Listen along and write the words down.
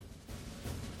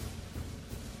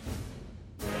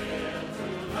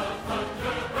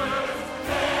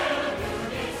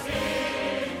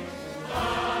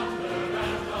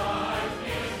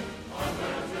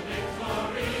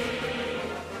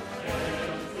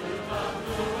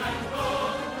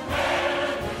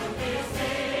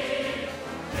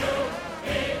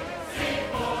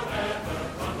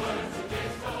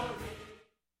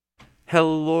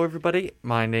Hello, everybody.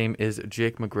 My name is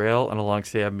Jake McGrail, and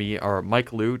alongside me are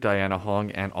Mike Liu, Diana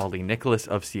Hong, and Ollie Nicholas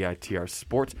of CiTR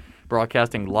Sports,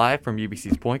 broadcasting live from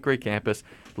UBC's Point Grey campus,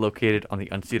 located on the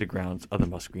unceded grounds of the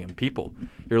Musqueam people.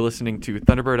 You're listening to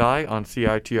Thunderbird Eye on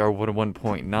CiTR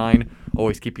 101.9.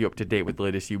 Always keep you up to date with the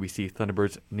latest UBC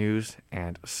Thunderbirds news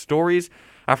and stories.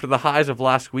 After the highs of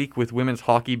last week with women's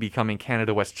hockey becoming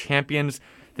Canada West champions,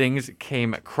 things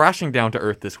came crashing down to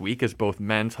earth this week as both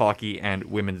men's hockey and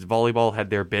women's volleyball had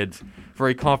their bids for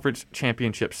a conference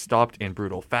championship stopped in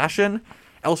brutal fashion.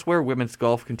 Elsewhere, women's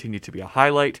golf continued to be a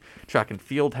highlight. Track and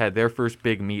field had their first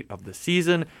big meet of the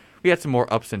season. We had some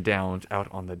more ups and downs out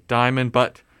on the diamond,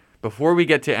 but before we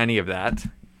get to any of that,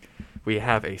 we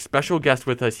have a special guest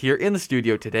with us here in the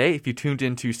studio today. If you tuned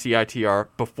into CiTR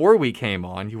before we came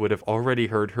on, you would have already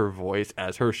heard her voice,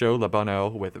 as her show, La Bonne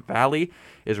Heure with Valie,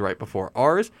 is right before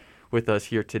ours. With us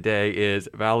here today is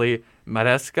Valie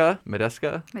Madejska.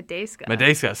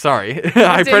 Madejska, sorry.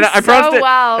 I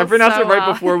pronounced it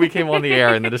right before we came on the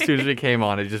air, and then as soon as we came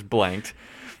on, it just blanked.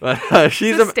 But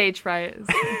she's a stage fright.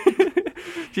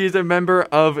 She's a member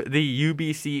of the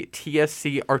UBC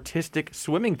TSC Artistic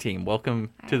Swimming team.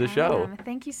 Welcome to the show.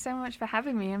 Thank you so much for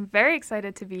having me. I'm very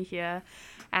excited to be here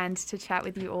and to chat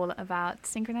with you all about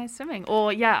synchronized swimming,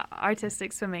 or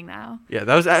artistic swimming now. Yeah,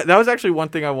 that was actually one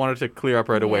thing I wanted to clear up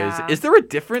right away. Is there a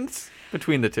difference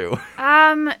between the two?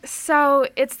 So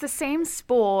it's the same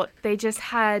sport. They just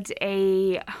had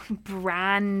a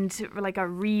brand, like a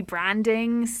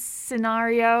rebranding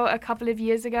scenario a couple of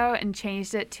years ago and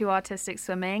changed it to artistic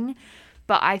swimming.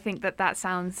 But I think that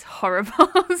sounds horrible,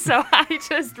 so I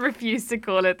just refuse to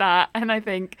call it that. And I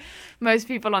think most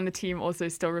people on the team also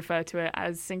still refer to it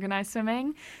as synchronized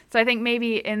swimming. So I think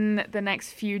maybe in the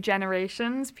next few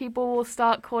generations, people will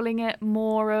start calling it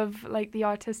more of like the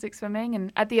artistic swimming.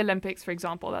 And at the Olympics, for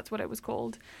example, that's what it was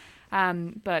called.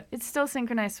 But it's still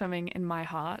synchronized swimming in my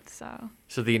heart.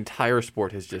 So the entire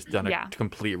sport has just done a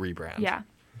complete rebrand. Yeah.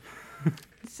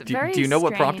 Do you know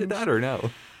what prompted that or no?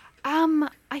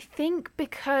 I think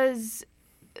because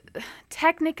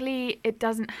technically it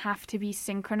doesn't have to be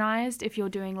synchronized if you're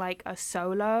doing like a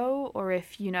solo, or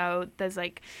if, there's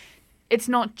like, it's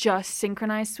not just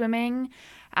synchronized swimming.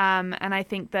 And I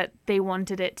think that they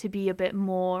wanted it to be a bit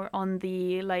more on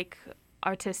the like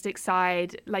artistic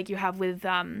side, like you have with,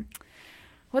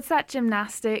 what's that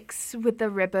gymnastics with the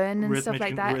ribbon and stuff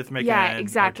like that? Rhythmic and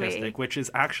exactly. Artistic, which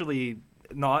is actually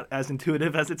not as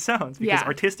intuitive as it sounds, because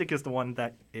artistic is the one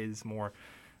that is more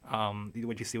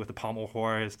what you see with the pommel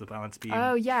horse, the balance beam.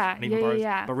 Oh yeah,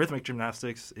 yeah. But rhythmic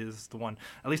gymnastics is the one.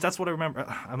 At least that's what I remember.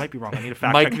 I might be wrong. I need to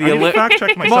fact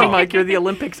check myself. Come on, Mike, you're the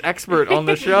Olympics expert on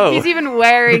the show. He's even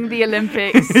wearing the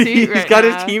Olympics suit He's got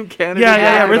his Team Canada.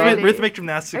 Yeah. Rhythmic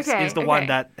gymnastics is the one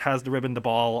that has the ribbon, the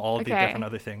ball, all of the different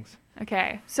other things.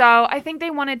 Okay, so I think they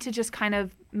wanted to just kind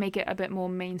of make it a bit more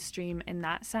mainstream in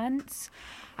that sense.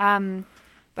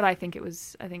 But I think it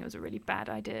was a really bad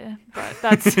idea. But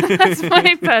that's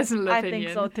my personal opinion. I think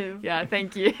so too. Yeah,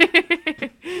 thank you.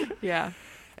 Yeah.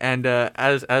 And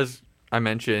as I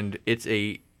mentioned, it's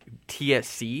a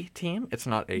TSC team. It's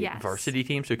not a varsity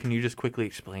team. So can you just quickly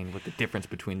explain what the difference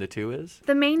between the two is?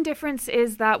 The main difference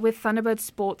is that with Thunderbird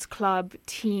Sports Club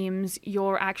teams,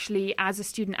 you're actually, as a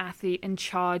student athlete, in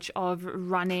charge of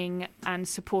running and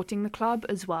supporting the club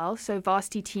as well. So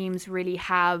varsity teams really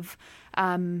have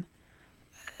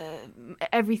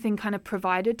everything kind of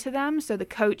provided to them. So the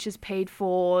coach is paid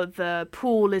for, the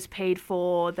pool is paid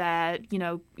for, their,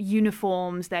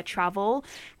 uniforms, their travel.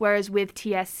 Whereas with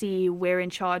TSC, we're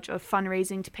in charge of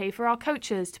fundraising to pay for our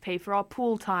coaches, to pay for our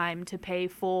pool time, to pay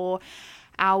for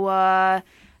our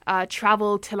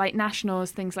travel to like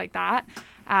nationals, things like that.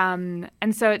 And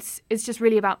so it's just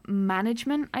really about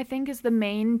management, I think, is the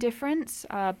main difference.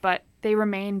 But they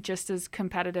remain just as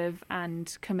competitive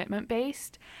and commitment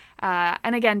based.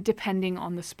 And again, depending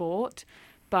on the sport.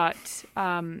 But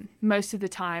most of the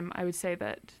time, I would say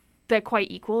that they're quite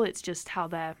equal. It's just how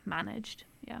they're managed.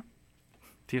 Yeah.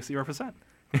 TSC represent.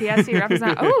 TSC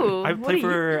represent. Oh, I play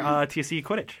for TSC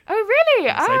Quidditch. Oh, really?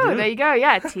 Yes, oh, there you go.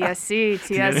 Yeah,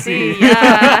 TSC.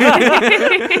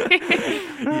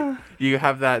 Yeah. You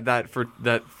have that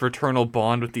fraternal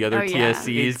bond with the other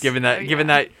TSCs, given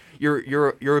that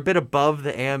you're a bit above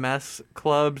the AMS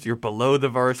clubs, you're below the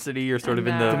varsity, you're sort of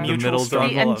in the middle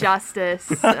zone. The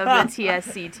injustice of the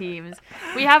TSC teams.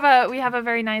 We have a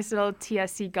very nice little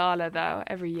TSC gala though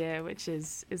every year, which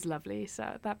is lovely.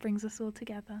 So that brings us all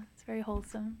together. It's very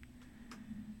wholesome.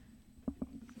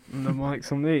 The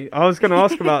mic's on me. I was going to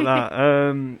ask about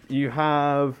that. You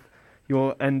have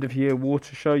your end of year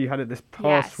water show. You had it this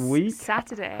past week.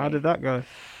 Saturday. How did that go?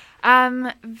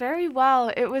 Very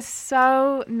well. It was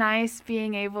so nice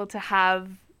being able to have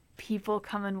people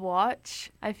come and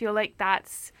watch. I feel like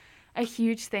that's a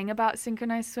huge thing about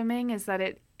synchronized swimming, is that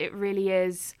it really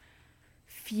is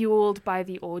fueled by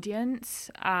the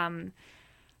audience.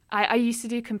 I used to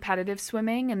do competitive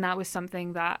swimming, and that was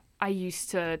something that I used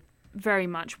to very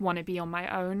much want to be on my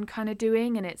own kind of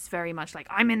doing, and it's very much like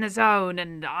I'm in the zone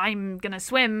and I'm gonna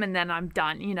swim and then I'm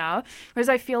done, you know. Whereas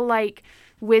I feel like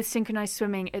with synchronized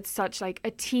swimming, it's such like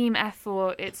a team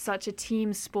effort, it's such a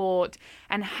team sport,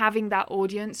 and having that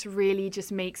audience really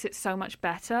just makes it so much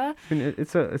better. I mean,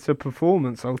 it's a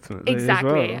performance ultimately.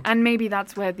 Exactly. As well. And maybe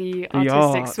that's where the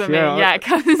artistic arts, swimming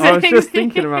comes in. I was just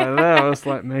thinking about it there. I was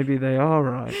like, maybe they are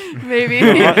right. Maybe.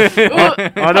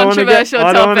 I don't want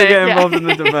to get involved in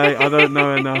the debate. I don't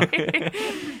know enough.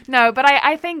 No, but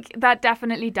I think that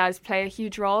definitely does play a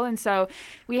huge role. And so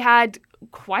we had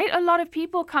quite a lot of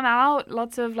people come out,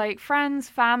 lots of like friends,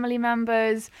 family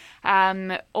members,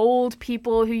 old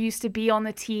people who used to be on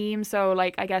the team. So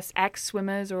like, I guess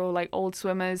ex-swimmers or like old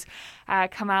swimmers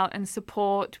come out and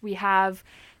support. We have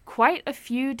quite a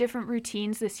few different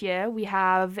routines this year. We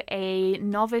have a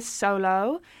novice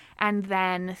solo and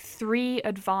then 3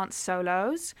 advanced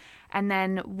solos, and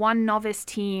then 1 novice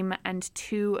team and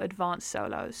 2 advanced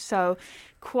solos. So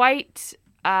quite...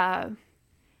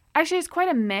 Actually, it's quite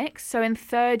a mix. So in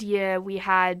third year, we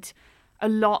had a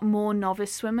lot more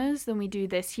novice swimmers than we do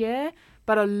this year,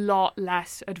 but a lot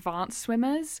less advanced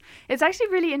swimmers. It's actually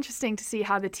really interesting to see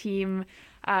how the team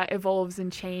evolves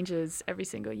and changes every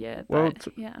single year. But,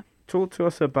 talk to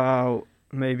us about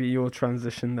maybe your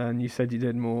transition then. You said you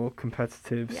did more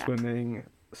competitive swimming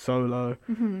solo.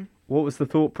 Mm-hmm. What was the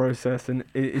thought process? And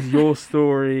is your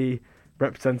story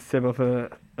representative of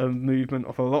a movement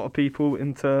of a lot of people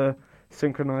into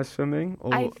synchronized swimming?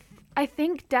 Or I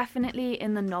think definitely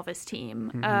in the novice team.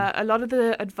 Mm-hmm. A lot of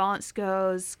the advanced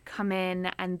girls come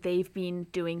in and they've been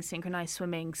doing synchronized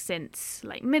swimming since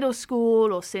like middle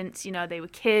school or since, you know, they were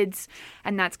kids,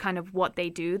 and that's kind of what they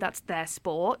do. That's their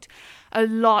sport. A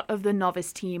lot of the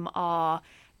novice team are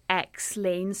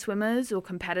ex-lane swimmers or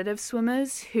competitive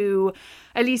swimmers who,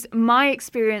 at least my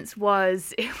experience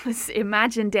was, it was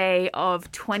Imagine Day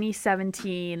of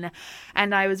 2017,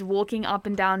 and I was walking up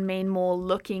and down Main Mall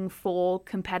looking for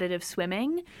competitive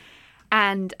swimming,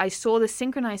 and I saw the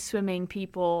synchronized swimming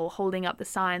people holding up the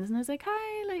signs, and I was like,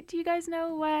 hi, like, do you guys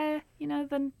know where, you know,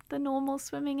 the normal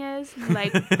swimming is? And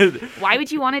like, why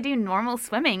would you want to do normal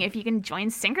swimming if you can join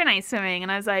synchronized swimming?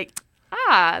 And I was like,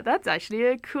 that's actually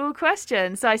a cool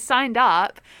question. So I signed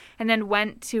up and then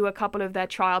went to a couple of their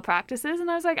trial practices, and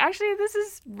I was like, actually, this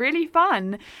is really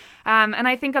fun. And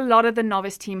I think a lot of the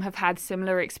novice team have had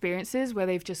similar experiences where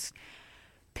they've just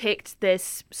picked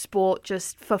this sport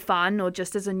just for fun or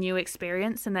just as a new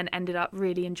experience, and then ended up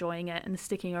really enjoying it and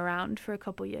sticking around for a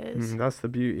couple years. That's the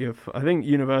beauty of, I think,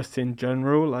 university in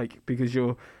general, like, because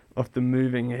you're often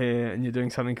moving here and you're doing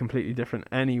something completely different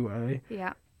anyway.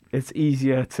 Yeah. It's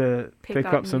easier to pick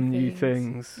up some new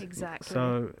things. Exactly.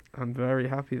 So I'm very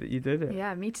happy that you did it.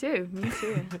 Yeah, me too.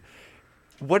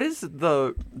 What is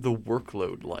the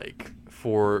workload like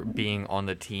for being on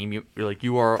the team?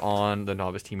 You are on the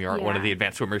novice team. You aren't one of the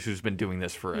advanced swimmers who's been doing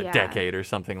this for a decade or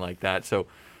something like that. So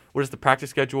what is the practice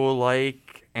schedule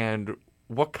like, and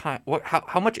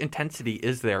how much intensity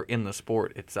is there in the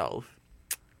sport itself?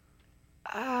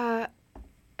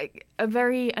 A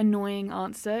very annoying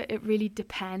answer. It really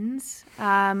depends.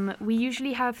 We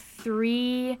usually have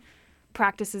 3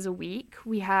 practices a week.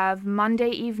 We have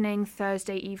Monday evening,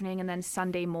 Thursday evening, and then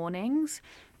Sunday mornings.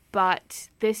 But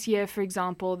this year, for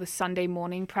example, the Sunday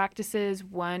morning practices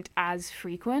weren't as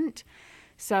frequent.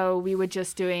 So we were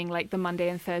just doing like the Monday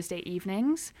and Thursday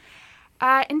evenings.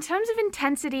 In terms of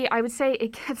intensity, I would say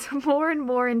it gets more and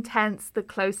more intense the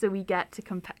closer we get to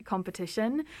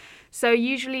competition. So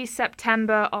usually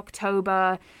September,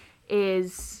 October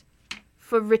is,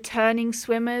 for returning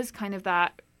swimmers, kind of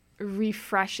that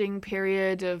refreshing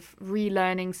period of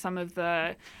relearning some of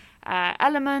the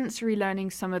elements,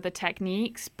 relearning some of the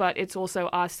techniques, but it's also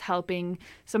us helping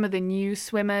some of the new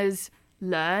swimmers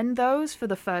learn those for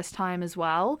the first time as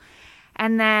well.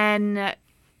 And then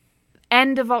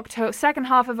end of October, second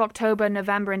half of October,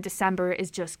 November and December is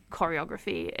just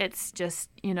choreography. It's just,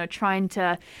 you know, trying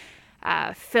to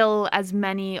fill as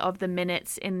many of the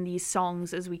minutes in these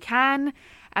songs as we can.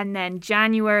 And then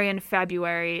January and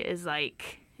February is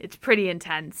like, it's pretty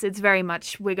intense. It's very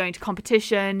much, we're going to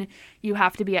competition. You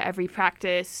have to be at every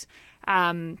practice.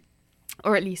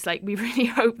 Or at least, like, we really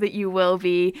hope that you will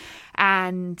be.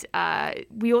 And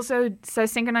we also, so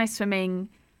synchronized swimming,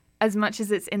 as much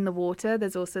as it's in the water,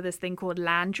 there's also this thing called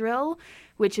land drill,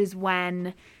 which is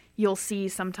when you'll see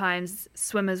sometimes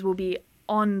swimmers will be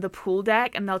on the pool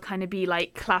deck and they'll kind of be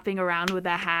like clapping around with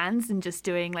their hands and just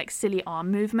doing like silly arm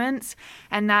movements.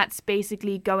 And that's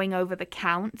basically going over the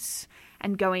counts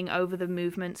and going over the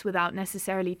movements without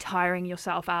necessarily tiring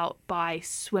yourself out by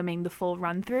swimming the full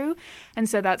run through. And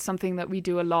so that's something that we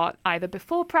do a lot, either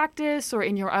before practice or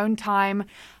in your own time.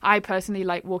 I personally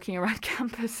like walking around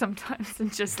campus sometimes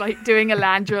and just like doing a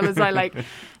land drill as I like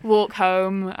walk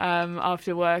home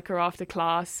after work or after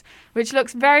class, which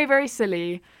looks very, very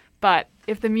silly. But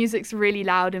if the music's really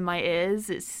loud in my ears,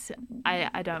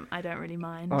 I don't really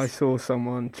mind. I saw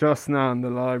someone just now in the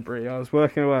library. I was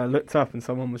working away. I looked up and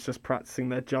someone was just practicing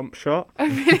their jump shot. Oh,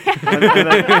 really?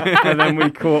 and then we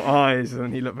caught eyes,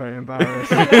 and he looked very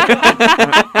embarrassed.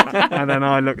 And then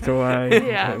I looked away.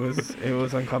 Yeah. It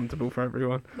was uncomfortable for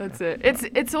everyone. That's it.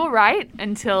 It's all right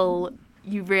until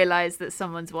you realize that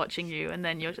someone's watching you, and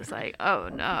then you're just like, oh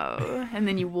no, and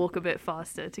then you walk a bit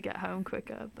faster to get home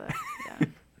quicker. But yeah.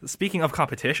 Speaking of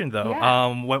competition, though,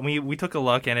 when we took a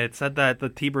look, and it said that the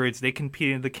T-Birds, they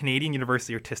compete in the Canadian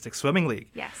University Artistic Swimming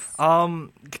League. Yes.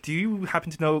 Do you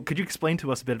happen to know, could you explain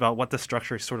to us a bit about what the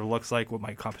structure sort of looks like, what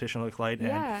my competition looks like?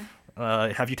 Yeah.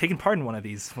 And have you taken part in one of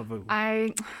these?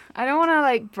 I don't want to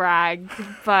like brag,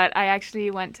 but I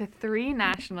actually went to 3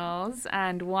 nationals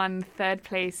and won 3rd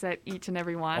place at each and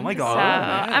every one. Oh my God. So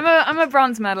I'm a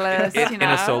bronze medalist. In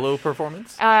a solo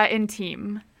performance? In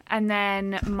team. And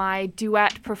then my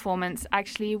duet performance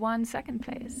actually won 2nd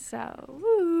place. So,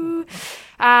 woo.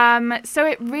 So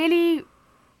it really,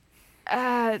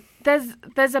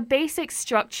 there's a basic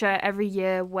structure every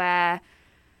year where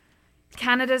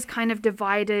Canada's kind of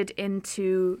divided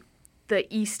into the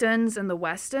Easterns and the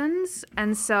Westerns.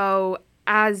 And so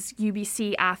as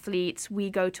UBC athletes, we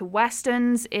go to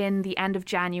Westerns in the end of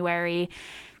January,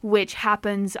 which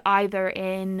happens either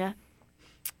in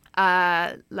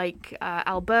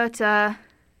Alberta,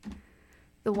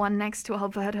 the one next to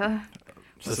Alberta.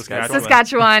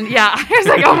 Saskatchewan, yeah. I was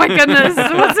like, oh my goodness,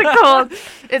 what's it called?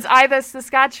 It's either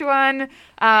Saskatchewan,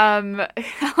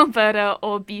 Alberta,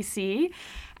 or BC.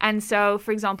 And so,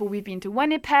 for example, we've been to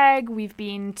Winnipeg, we've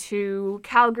been to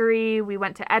Calgary, we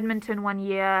went to Edmonton one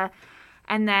year.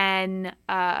 And then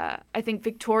I think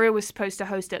Victoria was supposed to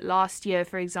host it last year,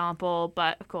 for example,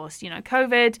 but of course,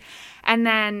 COVID. And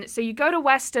then, so you go to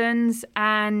Westerns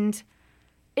and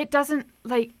it doesn't,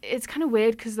 it's kind of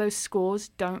weird because those scores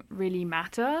don't really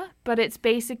matter. But it's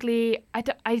basically,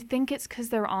 I think it's because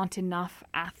there aren't enough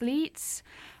athletes.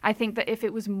 I think that if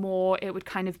it was more, it would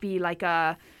kind of be like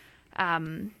a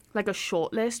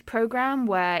shortlist program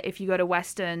where if you go to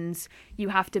Westerns, you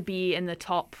have to be in the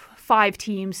top 5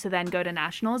 teams to then go to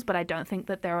nationals, but I don't think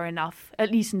that there are enough, at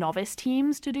least novice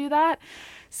teams, to do that.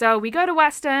 So we go to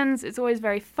Westerns. It's always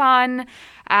very fun.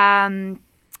 And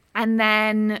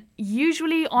then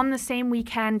usually on the same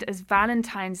weekend as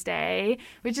Valentine's Day,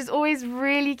 which is always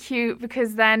really cute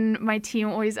because then my team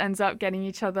always ends up getting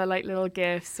each other like little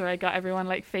gifts. So I got everyone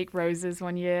like fake roses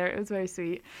one year. It was very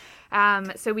sweet.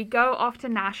 So we go off to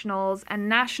nationals, and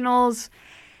nationals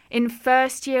in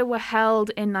first year were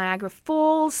held in Niagara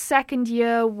Falls. Second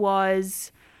year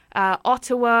was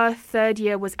Ottawa. Third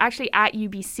year was actually at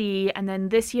UBC. And then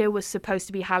this year was supposed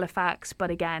to be Halifax, but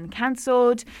again,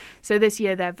 cancelled. So this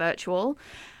year they're virtual.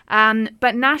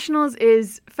 But nationals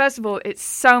is, first of all, it's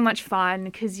so much fun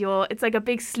because it's like a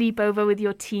big sleepover with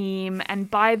your team. And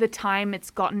by the time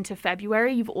it's gotten to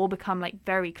February, you've all become like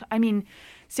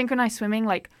synchronized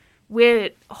swimming, we're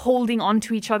holding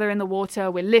onto each other in the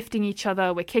water, we're lifting each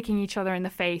other, we're kicking each other in the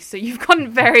face. So you've gotten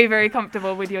very, very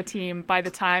comfortable with your team by the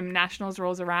time nationals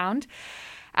rolls around.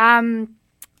 And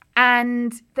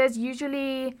there's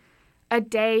usually a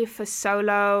day for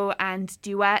solo and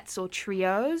duets or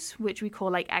trios, which we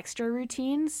call extra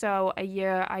routines. So a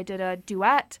year I did a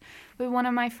duet with one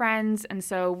of my friends. And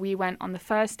so we went on the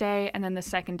first day, and then the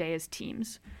second day is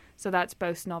teams. So that's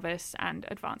both novice and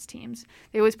advanced teams.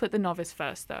 They always put the novice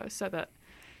first, though, so that,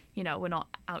 we're not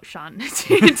outshunned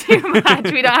too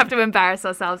much. We don't have to embarrass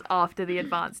ourselves after the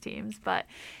advanced teams. But,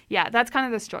 yeah, that's kind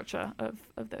of the structure of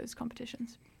those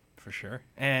competitions. For sure.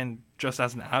 And just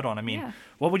as an add-on,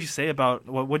 what would you say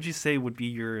would be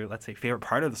your, let's say, favorite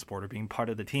part of the sport or being part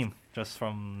of the team? Just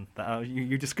from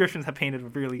your descriptions have painted a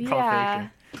really colorful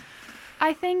picture.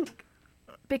 I think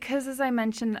because, as I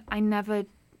mentioned, I never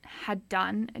had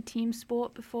done a team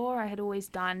sport before. I had always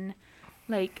done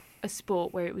a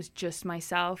sport where it was just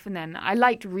myself, and then I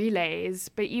liked relays,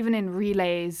 but even in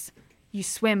relays you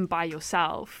swim by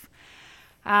yourself.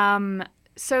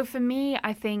 So for me,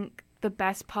 I think the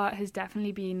best part has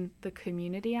definitely been the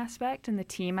community aspect and the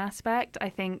team aspect. I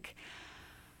think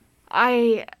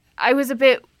I I was a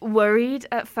bit worried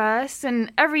at first,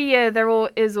 and every year there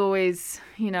is always,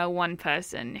 one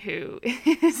person who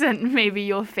isn't maybe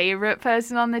your favorite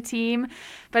person on the team,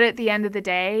 but at the end of the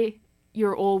day,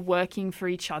 you're all working for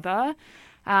each other,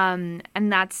 and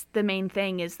that's the main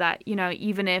thing, is that,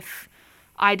 even if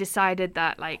I decided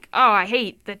that, like, oh, I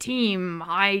hate the team,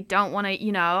 I don't want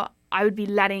to, I would be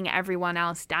letting everyone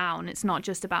else down. It's not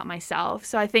just about myself.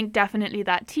 So I think definitely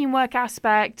that teamwork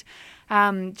aspect,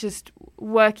 just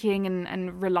working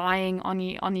and relying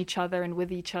on each other and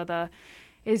with each other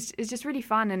is just really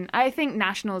fun. And I think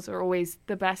nationals are always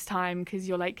the best time, because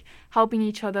you're like helping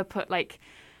each other put like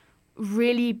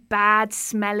really bad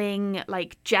smelling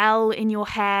like gel in your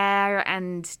hair,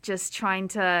 and just trying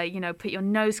to, put your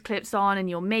nose clips on and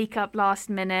your makeup last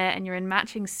minute, and you're in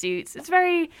matching suits. It's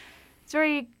very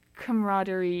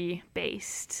camaraderie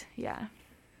based. Yeah.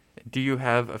 Do you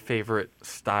have a favorite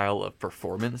style of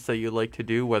performance that you like to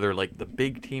do, whether like the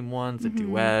big team ones, a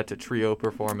duet, a trio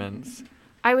performance?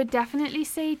 I would definitely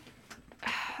say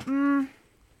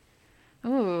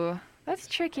that's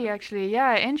tricky actually.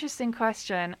 Yeah, interesting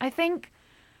question. I think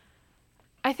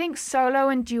solo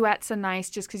and duets are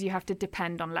nice just because you have to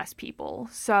depend on less people,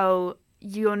 so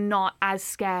you're not as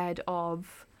scared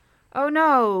of, oh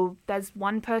no, there's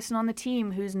one person on the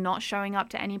team who's not showing up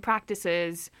to any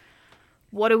practices.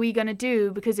 What are we going to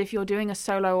do? Because if you're doing a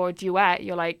solo or a duet,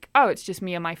 you're like, oh, it's just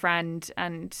me and my friend,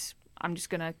 and I'm just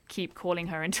going to keep calling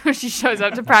her until she shows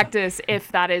up to practice,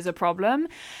 if that is a problem.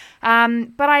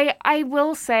 But I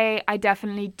will say I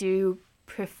definitely do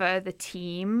prefer the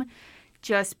team,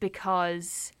 just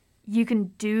because you can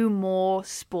do more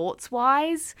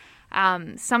sports-wise.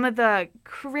 Some of the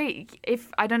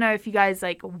I don't know if you guys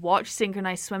like watch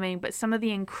synchronized swimming, but some of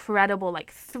the incredible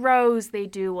like throws they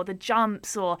do, or the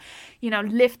jumps, or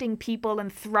lifting people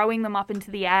and throwing them up into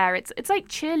the air. It's like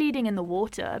cheerleading in the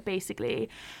water basically,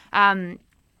 and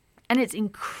it's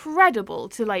incredible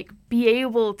to like be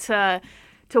able to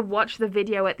watch the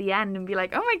video at the end and be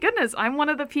like, oh my goodness, I'm one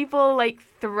of the people like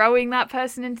throwing that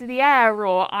person into the air,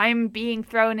 or I'm being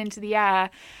thrown into the air.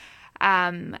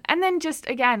 And then just,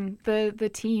 again,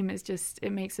 the team is just,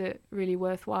 it makes it really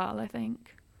worthwhile, I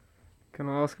think. Can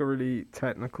I ask a really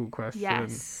technical question?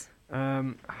 Yes.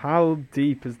 How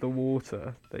deep is the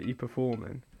water that you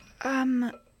perform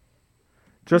in?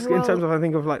 Just in terms of, I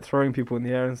think of like throwing people in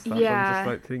the air and stuff, yeah. I'm just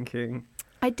like thinking.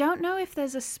 I don't know if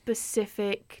there's a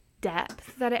specific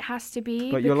depth that it has to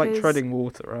be. But you're like treading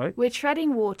water, right? We're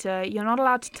treading water. You're not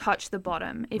allowed to touch the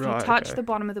bottom. If you touch the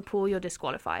bottom of the pool, you're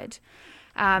disqualified.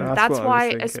 That's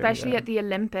why, especially at the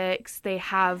Olympics, they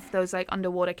have those like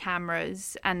underwater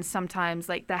cameras, and sometimes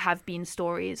like there have been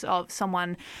stories of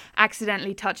someone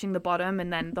accidentally touching the bottom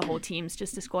and then the whole team's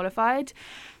just disqualified.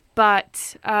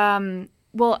 But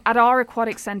at our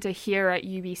aquatic center here at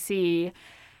UBC,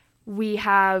 we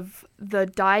have the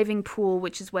diving pool,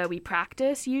 which is where we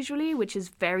practice usually, which is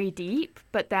very deep.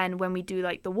 But then when we do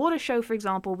like the water show, for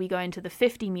example, we go into the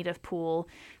 50-meter pool,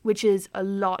 which is a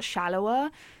lot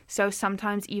shallower. So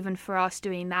sometimes even for us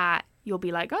doing that, you'll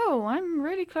be like, oh, I'm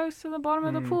really close to the bottom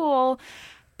of the pool.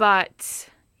 But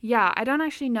yeah, I don't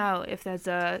actually know if there's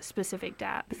a specific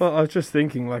depth. Well, I was just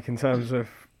thinking like in terms of,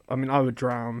 I mean, I would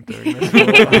drown doing this.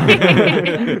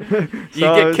 You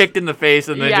get kicked in the face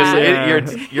and then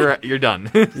you're done.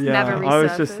 Yeah, I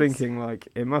was just thinking like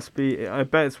it must be. I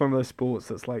bet it's one of those sports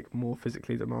that's like more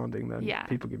physically demanding than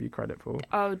people give you credit for.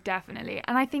 Oh, definitely.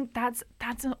 And I think that's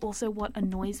also what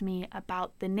annoys me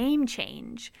about the name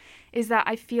change, is that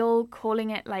I feel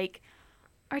calling it like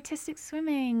artistic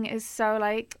swimming is so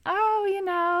like,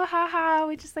 oh, haha,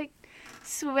 we're just like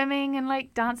swimming and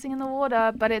like dancing in the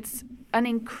water, but it's an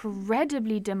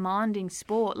incredibly demanding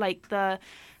sport. Like the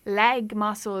leg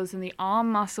muscles and the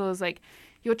arm muscles, like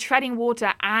you're treading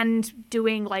water and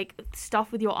doing like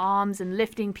stuff with your arms and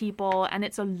lifting people, and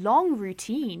it's a long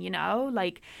routine,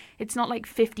 like it's not like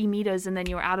 50 meters and then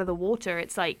you're out of the water.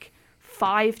 It's like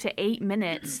 5 to 8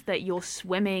 minutes that you're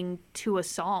swimming to a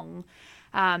song.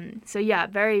 So yeah,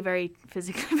 very, very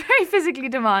physically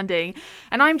demanding.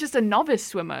 And I'm just a novice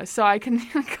swimmer, so I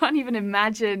can't even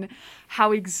imagine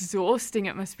how exhausting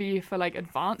it must be for like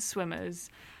advanced swimmers.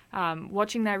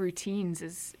 Watching their routines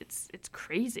it's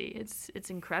crazy. It's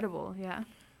incredible. Yeah.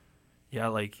 Yeah,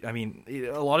 like I mean,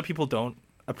 a lot of people don't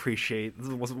appreciate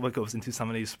what goes into some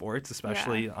of these sports,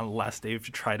 especially unless they've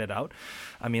tried it out.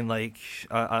 I mean, like,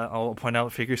 I'll point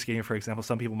out figure skating, for example.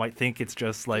 Some people might think it's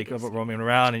just like roaming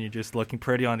around and you're just looking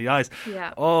pretty on the ice.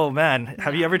 Yeah. Oh, man.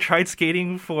 Have you ever tried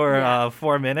skating for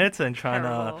 4 minutes and trying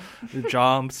to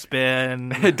jump, spin?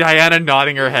 Diana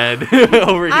nodding her head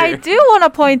over here. I do want to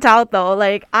point out, though,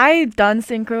 like, I done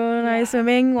synchronized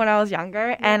swimming when I was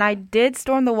younger, and I did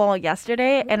storm the wall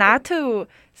yesterday, and I had to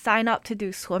sign up to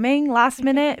do swimming last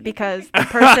minute because the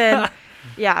person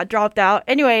dropped out.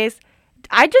 Anyways,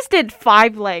 I just did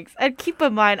 5 legs, and keep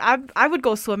in mind I would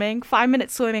go swimming 5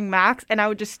 minutes swimming max, and I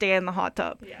would just stay in the hot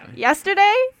tub.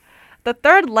 Yesterday, the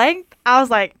 3rd length, I was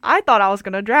like, I thought I was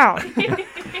gonna drown.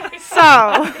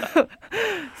 So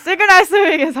synchronized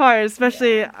swimming is hard,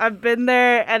 especially I've been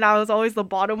there and I was always the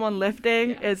bottom one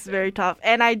lifting. It's very tough,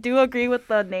 and I do agree with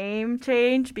the name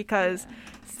change because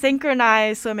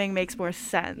synchronized swimming makes more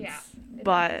sense. Yeah.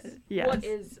 But yes. What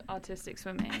is artistic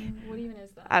swimming? What even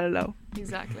is that? I don't know.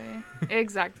 Exactly.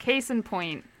 Case in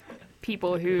point,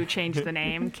 people who changed the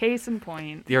name. Case in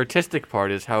point. The artistic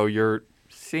part is how you're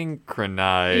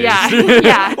synchronized.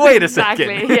 Yeah. Wait a second.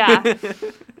 Exactly. Yeah.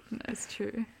 That's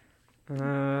true.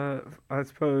 I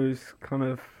suppose kind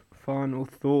of final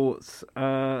thoughts.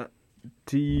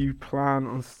 Do you plan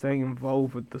on staying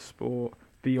involved with the sport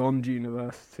beyond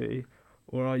university?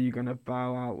 Or are you going to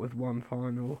bow out with one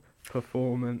final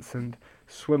performance and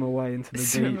swim away into the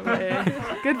deep?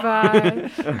 Goodbye.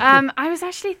 I was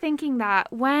actually thinking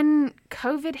that when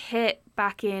COVID hit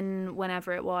back in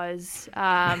whenever it was,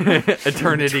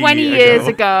 eternity 20 years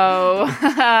ago,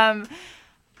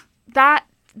 that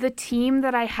the team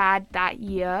that I had that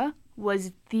year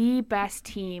was the best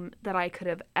team that I could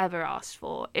have ever asked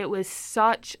for. It was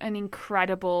such an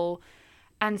incredible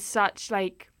and such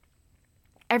like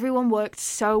everyone worked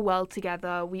so well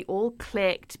together. We all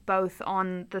clicked both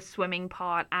on the swimming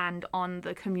part and on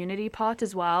the community part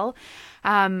as well.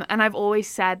 And I've always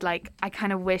said, like, I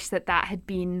kind of wish that had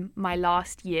been my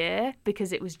last year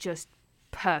because it was just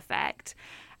perfect.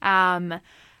 And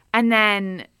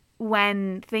then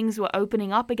when things were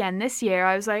opening up again this year,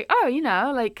 I was like, oh, you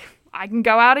know, like I can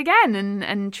go out again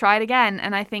and try it again.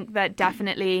 And I think that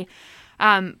definitely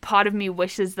part of me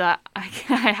wishes that I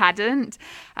hadn't,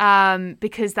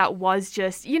 because that was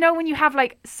just, you know, when you have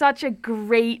like such a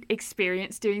great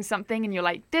experience doing something and you're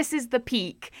like, this is the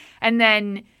peak, and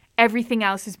then everything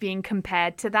else is being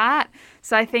compared to that.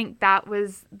 So I think that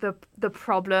was the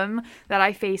problem that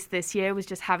I faced this year, was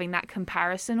just having that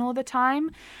comparison all the time.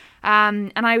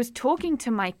 And I was talking to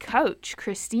my coach,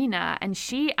 Christina, and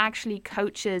she actually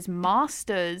coaches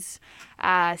masters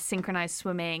synchronized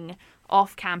swimming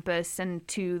off campus and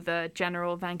to the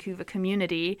general Vancouver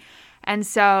community. And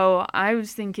so I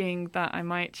was thinking that I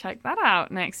might check that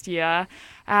out next year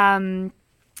and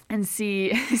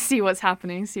see what's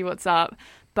happening, see what's up.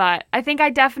 But I think I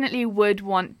definitely would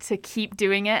want to keep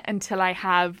doing it until I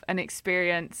have an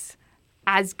experience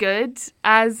as good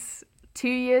as 2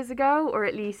 years ago, or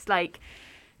at least like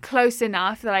close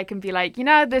enough that I can be like, you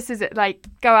know, this is it, like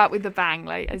go out with a bang,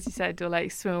 like as you said, or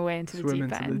like swim away into the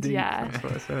deep end. Yeah. That's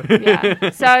what I said. Yeah.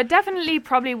 So definitely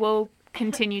probably will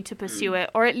continue to pursue it,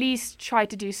 or at least try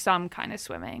to do some kind of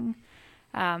swimming.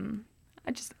 I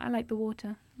like the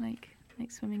water, like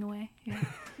swimming away. Yeah.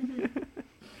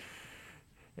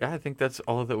 Yeah, I think that's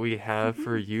all that we have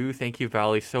for you. Thank you,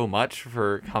 Valie, so much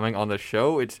for coming on the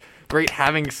show. It's great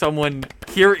having someone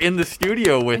here in the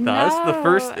studio with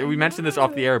us. We mentioned this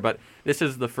off the air, but this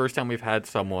is the first time we've had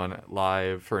someone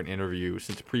live for an interview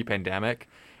since pre-pandemic.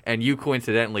 And you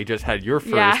coincidentally just had your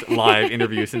first live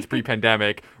interview since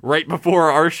pre-pandemic right before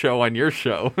our show on your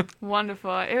show.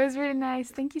 Wonderful. It was really nice.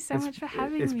 Thank you so much for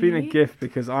having me. It's been a gift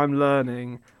because I'm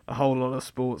learning a whole lot of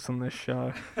sports on this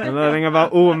show. I'm learning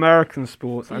about all American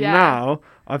sports. And now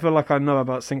I feel like I know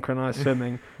about synchronized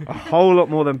swimming a whole lot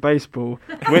more than baseball,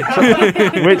 which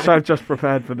I've just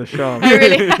prepared for the show. Oh,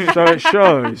 really? So it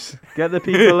shows. Get the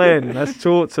people in. Let's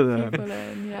talk to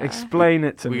them. Explain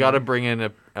it to me. We got to bring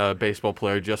in a baseball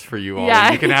player just for you all.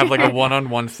 Yeah. You can have like a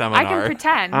one-on-one seminar. I can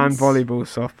pretend. And volleyball,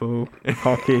 softball,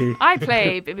 hockey. I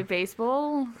play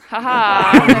baseball.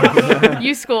 Haha.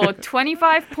 You score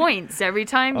 25 points every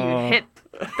time you hit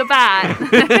the bat.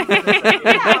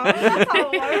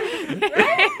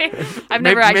 I've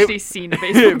never actually seen a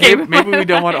baseball game. Maybe we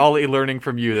don't want Ollie learning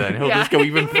from you then. He'll just go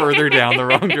even further down the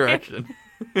wrong direction.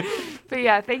 But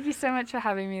yeah, thank you so much for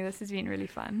having me. This has been really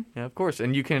fun. Yeah, of course.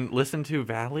 And you can listen to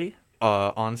Valie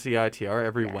on CiTR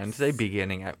every Wednesday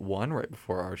beginning at 1 right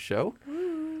before our show.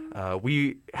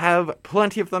 We have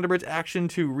plenty of Thunderbirds action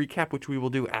to recap, which we will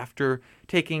do after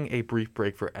taking a brief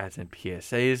break for ads and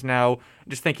PSAs. Now,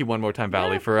 just thank you one more time,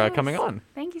 Valie, for coming on.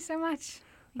 Thank you so much.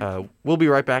 We'll be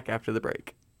right back after the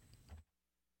break.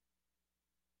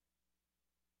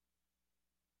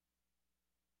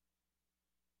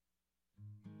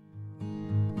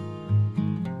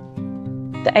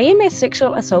 The AMS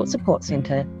Sexual Assault Support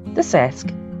Centre, the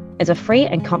SASC, is a free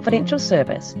and confidential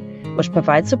service which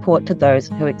provides support to those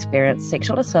who experience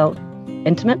sexual assault,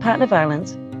 intimate partner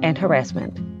violence, and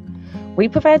harassment. We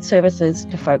provide services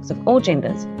to folks of all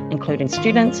genders, including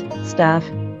students, staff,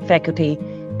 faculty,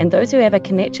 and those who have a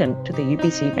connection to the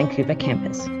UBC Vancouver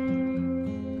campus.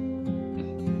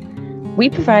 We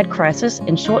provide crisis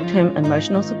and short-term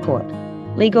emotional support,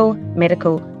 legal,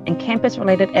 medical, and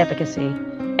campus-related advocacy,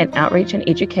 and outreach and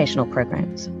educational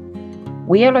programs.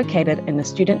 We are located in the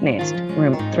Student Nest,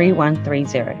 room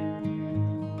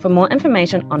 3130. For more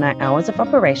information on our hours of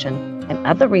operation and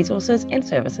other resources and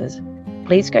services,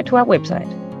 please go to our website,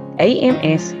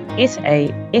 amssasc.ca,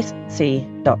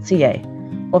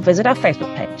 or visit our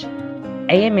Facebook page,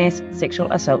 AMS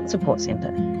Sexual Assault Support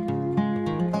Centre.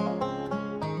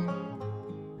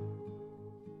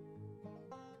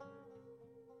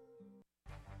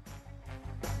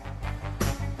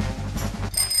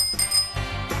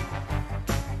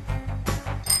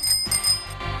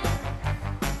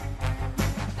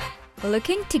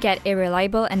 Looking to get a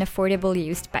reliable and affordable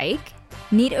used bike?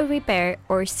 Need a repair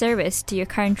or service to your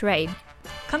current ride?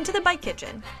 Come to the Bike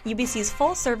Kitchen, UBC's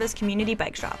full-service community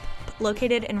bike shop,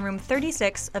 located in room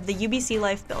 36 of the UBC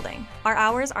Life building. Our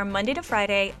hours are Monday to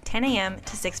Friday, 10 a.m.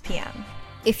 to 6 p.m.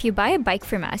 If you buy a bike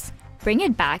from us, bring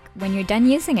it back when you're done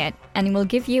using it and we'll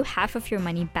give you half of your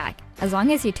money back, as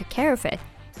long as you took care of it.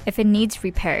 If it needs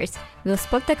repairs, we'll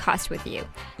split the cost with you.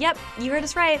 Yep, you heard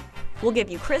us right. We'll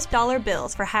give you crisp dollar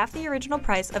bills for half the original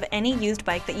price of any used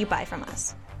bike that you buy from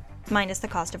us, minus the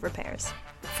cost of repairs.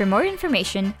 For more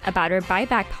information about our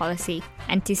buyback policy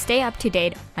and to stay up to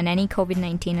date on any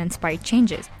COVID-19 inspired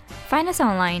changes, find us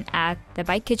online at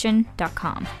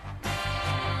thebikekitchen.com.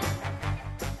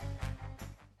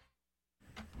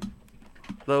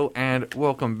 Hello and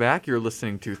welcome back. You're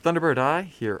listening to Thunderbird Eye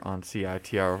here on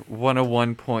CiTR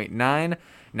 101.9.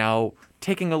 Now,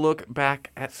 taking a look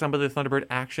back at some of the Thunderbird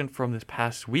action from this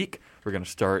past week, we're going to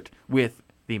start with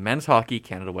the Men's Hockey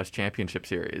Canada West Championship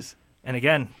Series. And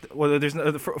again,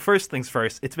 first things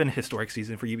first, it's been a historic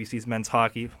season for UBC's men's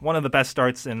hockey. One of the best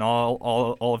starts in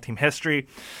all of team history,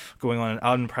 going on an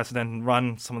unprecedented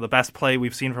run. Some of the best play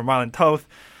we've seen from Ryland Toth,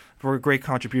 for great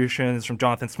contributions from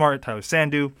Jonathan Smart, Tyler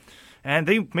Sandu. And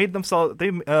they made it all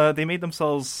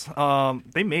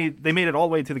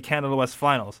the way to the Canada West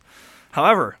Finals.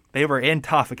 However, they were in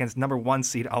tough against number 1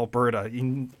 seed Alberta.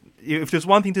 If there's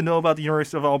one thing to know about the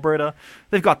University of Alberta,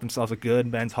 they've got themselves a good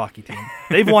men's hockey team.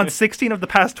 They've won 16 of the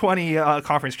past 20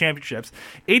 conference championships.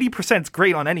 80% is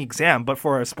great on any exam, but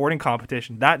for a sporting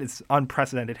competition, that is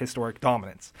unprecedented historic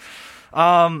dominance.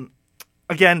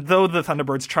 Again, though the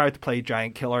Thunderbirds tried to play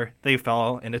giant killer, they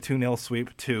fell in a 2-0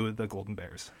 sweep to the Golden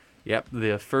Bears. Yep,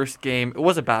 the first game, it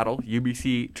was a battle.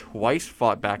 UBC twice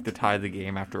fought back to tie the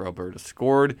game after Alberta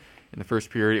scored. In the first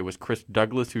period, it was Chris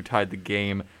Douglas who tied the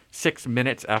game 6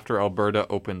 minutes after Alberta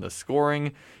opened the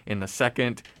scoring. In the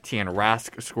second, Tian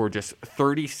Rask scored just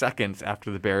 30 seconds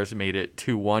after the Bears made it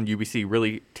 2-1. UBC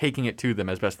really taking it to them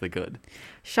as best they could.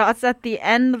 Shots at the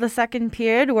end of the second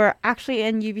period were actually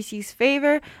in UBC's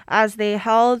favor as they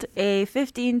held a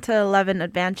 15-11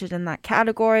 advantage in that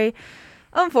category.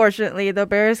 Unfortunately, the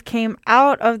Bears came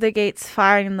out of the gates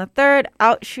firing in the third,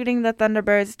 outshooting the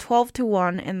Thunderbirds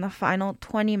 12-1 in the final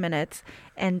 20 minutes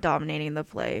and dominating the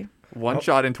play. One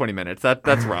shot in 20 minutes.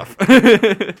 That's rough.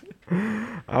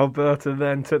 Alberta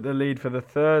then took the lead for the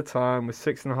third time with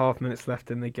 6.5 minutes left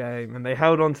in the game, and they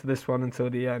held on to this one until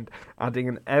the end, adding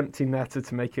an empty netter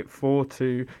to make it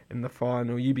 4-2 in the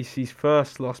final. UBC's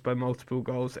first loss by multiple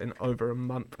goals in over a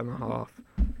month and a half.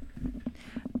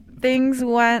 Things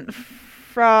went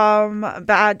from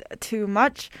bad to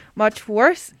much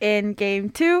worse in Game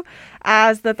 2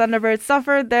 as the Thunderbirds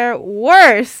suffered their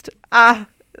worst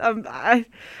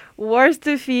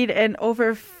defeat in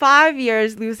over 5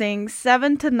 years, losing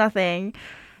 7-0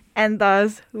 and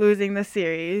thus losing the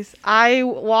series. I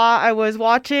was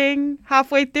watching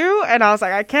halfway through and I was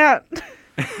like, I can't.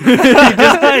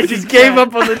 You just gave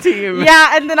up on the team.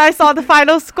 Yeah, and then I saw the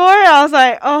final score and I was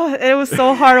like, oh, it was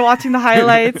so hard watching the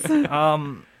highlights.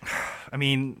 I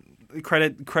mean,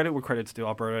 credit where credit's due.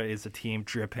 Alberta is a team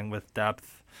dripping with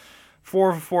depth.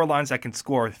 Four lines that can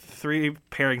score. 3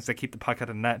 pairings that keep the puck out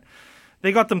of the net.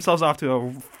 they got themselves off to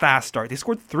a fast start. They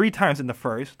scored 3 times in the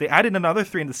first. They added another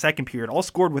 3 in the second period, all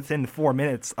scored within 4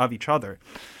 minutes of each other.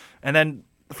 And then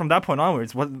from that point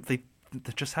onwards, they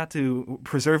just had to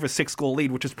preserve a 6-goal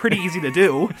lead, which is pretty easy to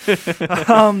do.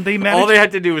 All they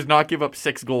had to do was not give up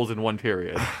 6 goals in one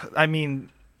period. I mean,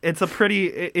 it's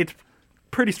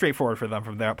pretty straightforward for them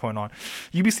from that point on.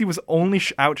 UBC was only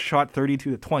outshot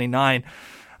 32-29.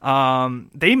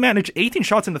 They managed 18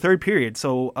 shots in the third period,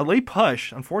 so a late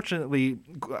push. Unfortunately,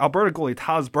 Alberta goalie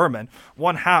Taz Berman,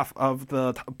 one half of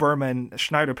the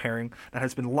Berman-Schneider pairing that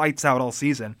has been lights out all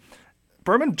season.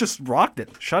 Berman just rocked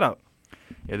it. Shutout.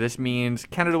 Yeah, this means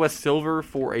Canada West silver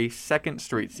for a second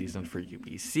straight season for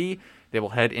UBC. They will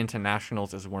head into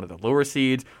nationals as one of the lower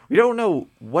seeds. We don't know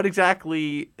what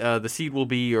exactly the seed will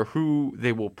be or who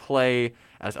they will play,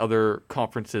 as other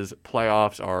conferences'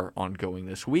 playoffs are ongoing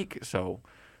this week. So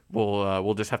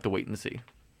we'll just have to wait and see.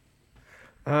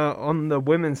 On the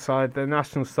women's side, the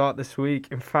nationals start this week.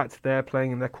 In fact, they're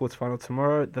playing in their quarterfinal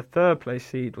tomorrow. The third place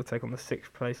seed will take on the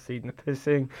sixth place seed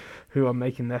Nipissing, who are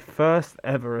making their first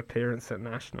ever appearance at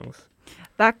nationals.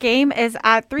 That game is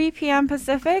at 3 p.m.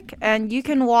 Pacific, and you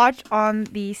can watch on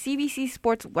the CBC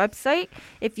Sports website.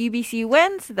 If UBC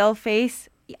wins, they'll face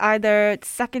either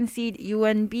second seed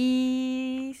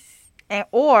UNB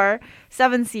or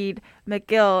 7th seed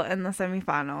McGill in the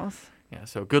semifinals. Yeah,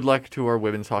 so good luck to our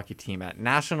women's hockey team at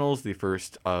nationals, the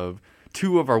first of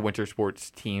 2 of our winter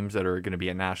sports teams that are going to be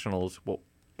at nationals. Well,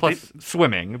 plus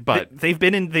swimming, but they've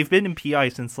been in PI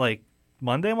since like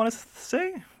Monday, I want to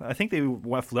say. I think they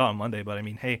flew out on Monday, but I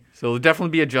mean, hey. So they'll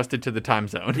definitely be adjusted to the time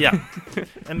zone. Yeah.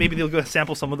 And maybe they'll go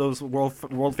sample some of those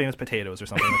world famous potatoes or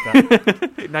something like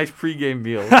that. Nice pregame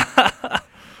meal.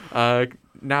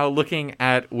 Now looking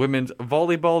at women's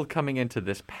volleyball coming into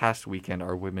this past weekend,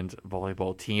 our women's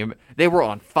volleyball team, they were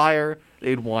on fire.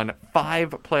 They'd won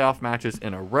 5 playoff matches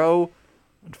in a row.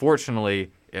 Unfortunately,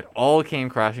 it all came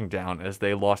crashing down as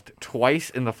they lost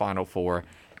twice in the Final Four,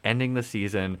 ending the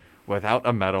season without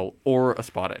a medal or a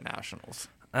spot at nationals.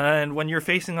 And when you're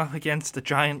facing off against a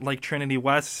giant like Trinity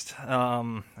West,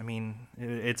 I mean,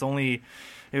 it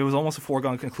was almost a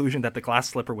foregone conclusion that the glass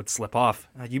slipper would slip off.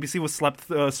 UBC was swept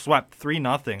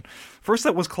 3-0. First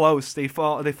set was close. They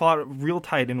fought real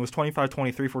tight, and it was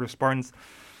 25-23 for the Spartans.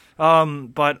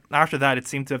 But after that, it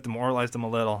seemed to have demoralized them a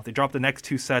little. They dropped the next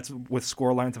 2 sets with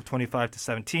score lines of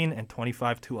 25-17 and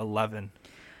 25-11.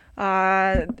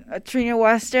 Trina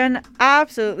Western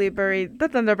absolutely buried the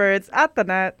Thunderbirds at the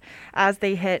net as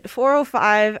they hit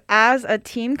 405 as a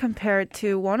team compared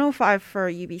to 105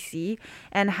 for UBC,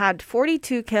 and had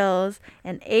 42 kills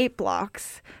and 8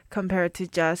 blocks compared to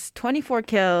just 24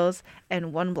 kills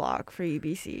and 1 block for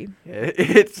UBC.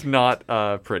 It's not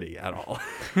pretty at all.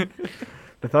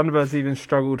 The Thunderbirds even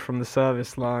struggled from the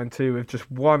service line too, with just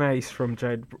 1 ace from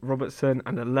Jade Robertson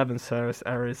and 11 service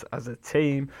errors as a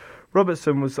team.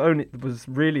 Robertson was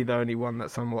really the only one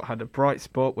that somewhat had a bright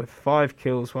spot, with 5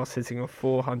 kills whilst hitting a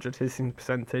 .400 hitting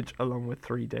percentage along with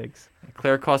 3 digs.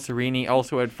 Claire Costarini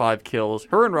also had 5 kills.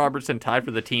 Her and Robertson tied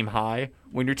for the team high.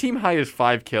 When your team high is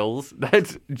 5 kills,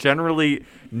 that's generally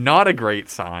not a great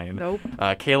sign. Nope.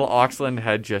 Kayla Oxland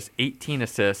had just 18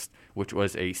 assists, which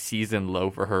was a season low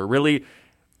for her. Really,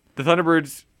 the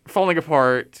Thunderbirds falling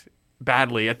apart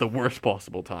badly at the worst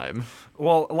possible time.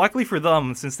 Well, luckily for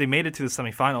them, since they made it to the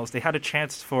semifinals, they had a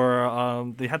chance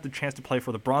to play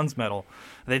for the bronze medal.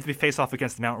 They had to face off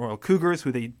against the Mount Royal Cougars,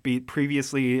 who they beat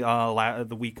previously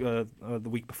the week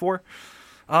before.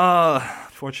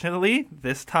 Fortunately,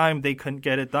 this time they couldn't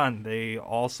get it done. They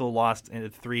also lost in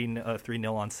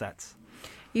 3-0 on sets.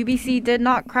 UBC did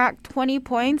not crack 20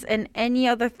 points in any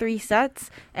other 3 sets,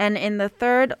 and in the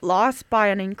third, lost by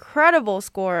an incredible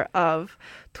score of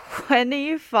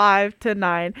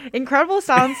 25-9. Incredible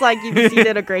sounds like UBC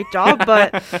did a great job,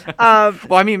 but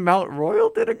well, I mean, Mount Royal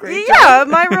did a great job. Yeah,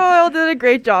 Mount Royal did a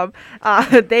great job.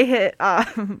 They hit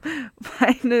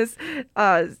minus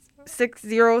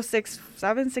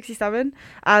 67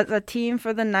 as a team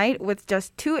for the night, with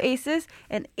just 2 aces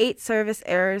and 8 service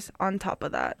errors on top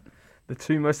of that. The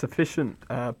 2 most efficient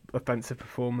offensive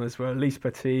performers were Elise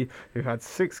Petit, who had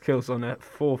 6 kills on a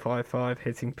 .455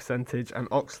 hitting percentage, and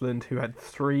Oxland, who had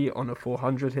 3 on a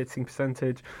 .400 hitting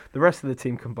percentage. The rest of the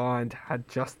team combined had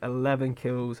just 11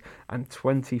 kills and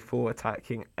 24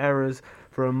 attacking errors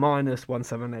for a minus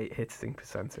 .178 hitting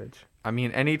percentage. I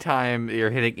mean, anytime you're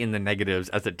hitting in the negatives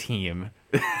as a team,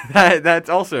 that's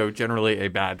also generally a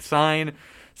bad sign.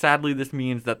 Sadly, this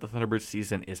means that the Thunderbirds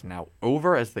season is now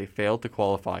over as they failed to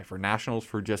qualify for nationals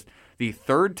for just the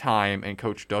third time in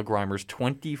Coach Doug Reimer's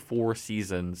 24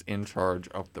 seasons in charge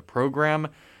of the program.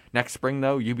 Next spring,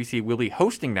 though, UBC will be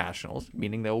hosting nationals,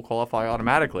 meaning they will qualify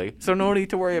automatically, so no need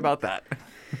to worry about that.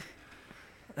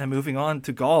 And moving on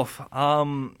to golf.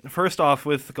 First off,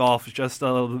 with golf, just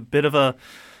a bit of a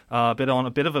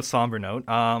somber note.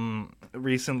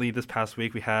 Recently, this past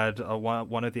week, we had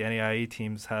one of the NAIA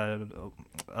teams had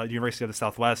University of the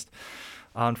Southwest.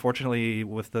 Unfortunately,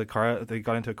 they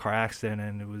got into a car accident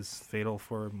and it was fatal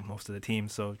for most of the team.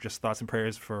 So just thoughts and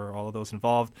prayers for all of those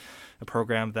involved. A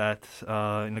program that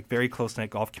in a very close-knit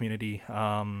golf community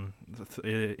in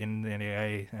the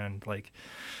NAIA, and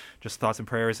just thoughts and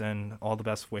prayers and all the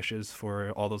best wishes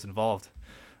for all those involved.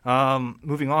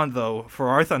 Moving on, though, for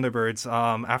our Thunderbirds,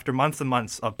 after months and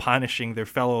months of punishing their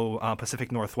fellow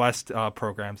Pacific Northwest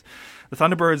programs, the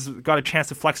Thunderbirds got a chance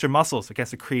to flex their muscles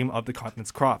against the cream of the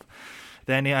continent's crop.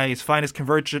 The NAIA's finest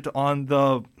converged on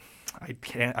the...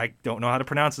 I don't know how to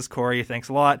pronounce this, Corey. Thanks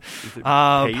a lot.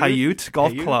 Paiute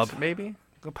Golf Club. Maybe?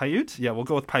 Paiute? Yeah, we'll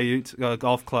go with Paiute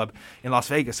Golf Club in Las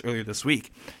Vegas earlier this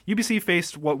week. UBC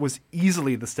faced what was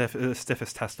easily the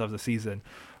stiffest test of the season.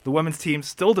 The women's team,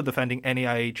 still the defending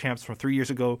NAIA champs from 3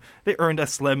 years ago, they earned a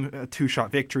slim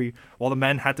two-shot victory, while the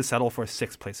men had to settle for a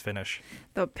sixth-place finish.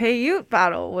 The Paiute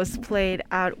battle was played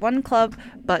at one club,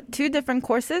 but two different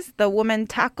courses. The women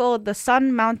tackled the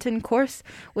Sun Mountain course,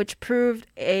 which proved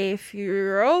a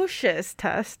ferocious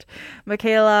test.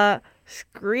 Michaela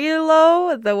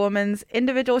Skrillo, the women's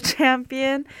individual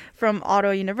champion from Auto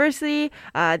University,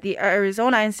 the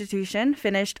Arizona institution,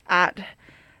 finished at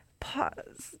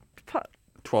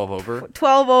 12 over.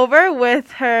 12 over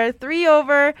with her 3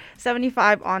 over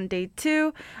 75 on day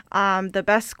 2, the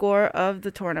best score of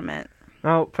the tournament.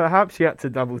 Now, perhaps you had to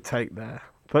double take there.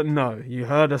 But no, you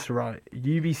heard us right.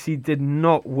 UBC did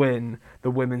not win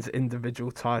the women's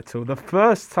individual title. The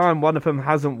first time one of them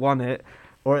hasn't won it,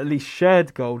 or at least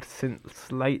shared gold,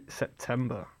 since late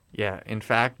September. Yeah, in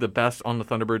fact, the best on the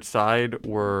Thunderbirds side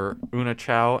were Una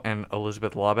Chow and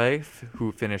Elizabeth Labe,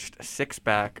 who finished 6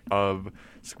 back of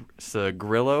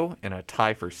Sagrillo in a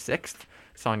tie for 6th.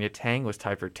 Sonia Tang was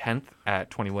tied for 10th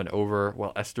at 21 over,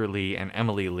 while Esther Lee and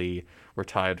Emily Lee were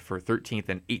tied for 13th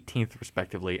and 18th,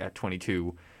 respectively, at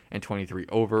 22 and 23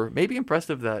 over. Maybe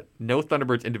impressive that no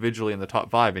Thunderbirds individually in the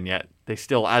top 5, and yet they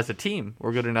still, as a team,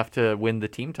 were good enough to win the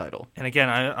team title. And again,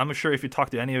 I'm sure if you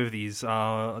talk to any of these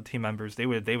team members, they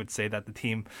would say that the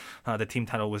team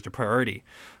title was their priority.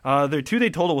 Their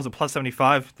 2-day total was a plus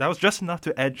 75. That was just enough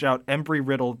to edge out the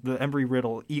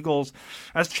Embry-Riddle Eagles.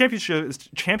 As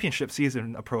championship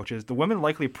season approaches, the women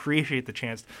likely appreciate the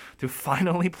chance to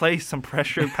finally play some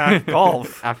pressure-packed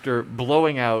golf after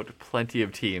blowing out plenty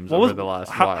of teams over the last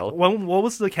while. What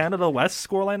was the Canada West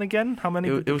scoreline again? How many?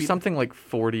 It was something like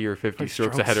 40 or 50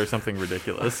 strokes ahead or something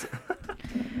ridiculous.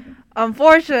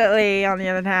 Unfortunately, on the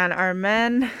other hand, our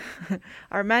men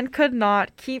could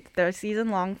not keep their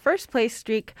season-long first-place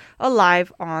streak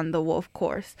alive on the Wolf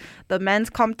course. The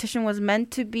men's competition was meant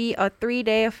to be a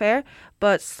 3-day affair,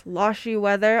 but sloshy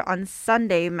weather on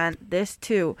Sunday meant this,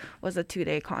 too, was a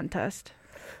 2-day contest.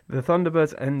 The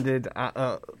Thunderbirds ended at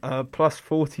a plus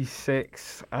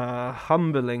 46,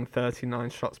 humbling 39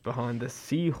 shots behind the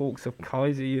Seahawks of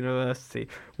Kaiser University,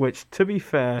 which, to be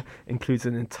fair, includes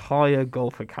an entire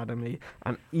golf academy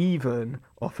and even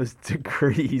offers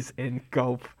degrees in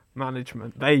golf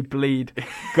management. They bleed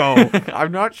golf.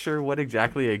 I'm not sure what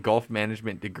exactly a golf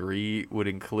management degree would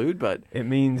include, but it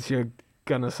means you're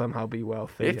gonna somehow be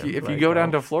wealthy. If you go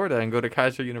down to Florida and go to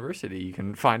Kaiser University, you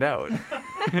can find out.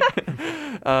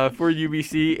 For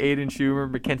UBC, Aiden Schumer,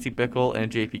 Mackenzie Bickle,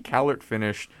 and JP Cowlert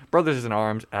finished brothers in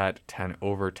arms at 10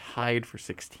 over, tied for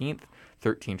 16th,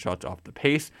 13 shots off the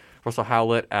pace. Russell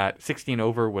Howlett at 16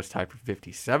 over was tied for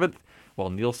 57th, while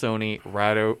Neil Soney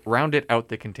rounded out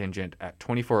the contingent at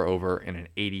 24 over in an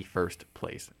 81st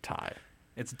place tie.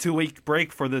 It's a 2-week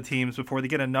break for the teams before they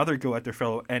get another go at their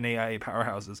fellow NAIA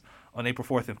powerhouses. On April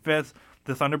 4th and 5th,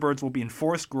 the Thunderbirds will be in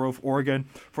Forest Grove, Oregon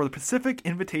for the Pacific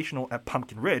Invitational at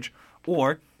Pumpkin Ridge,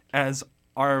 or as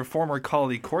our former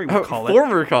colleague Corey would call it.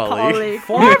 Former colleague.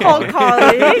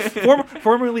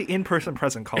 Formerly in-person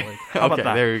present colleague. How about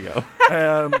that? There you go.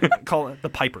 Call it the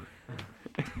Piper.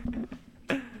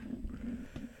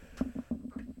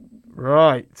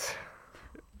 Right.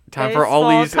 Time for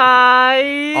Ollie's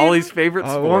favorite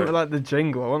sport. I want like the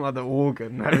jingle. I want like the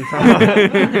organ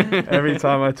every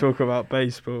time I talk about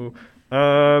baseball.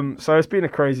 So it's been a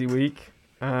crazy week.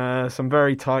 Some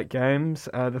very tight games.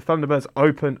 The Thunderbirds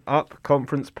opened up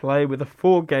conference play with a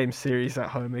 4-game series at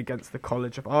home against the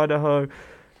College of Idaho.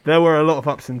 There were a lot of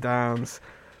ups and downs.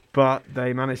 but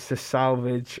they managed to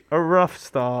salvage a rough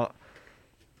start.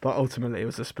 But ultimately, it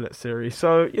was a split series.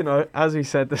 So, as we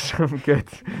said, there's some good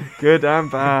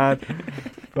and bad.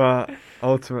 But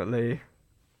ultimately,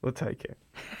 we'll take it.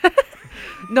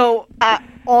 No,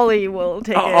 Ollie will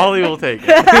take it. Ollie will take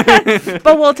it.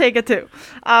 But we'll take it too.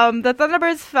 The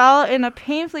Thunderbirds fell in a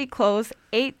painfully close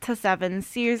 8-7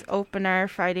 series opener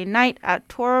Friday night at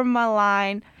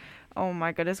Tourmaline. Oh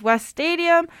my goodness, West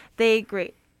Stadium. They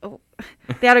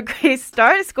had a great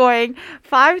start, scoring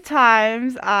 5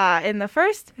 times in the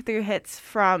first through hits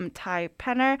from Ty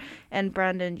Penner and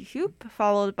Brandon Hoop,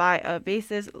 followed by a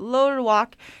bases-loaded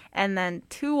walk, and then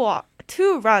two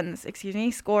runs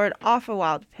scored off a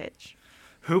wild pitch.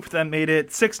 Hoop then made it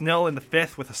 6-0 in the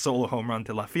 5th with a solo home run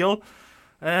to left field.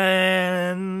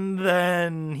 And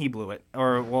then he blew it,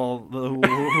 blew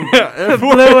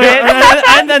it,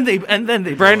 and then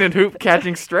they Brandon Hoop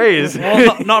catching strays.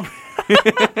 Well, not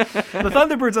the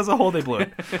Thunderbirds as a whole, they blew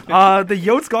it. The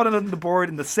Yotes got it on the board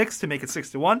in the 6th to make it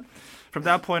 6-1. From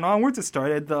that point onwards, it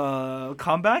started the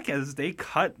comeback as they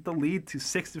cut the lead to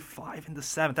 6-5 in the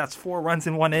 7th. That's 4 runs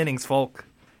in 1 innings, folks.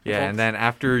 Yeah, and then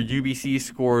after UBC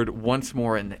scored once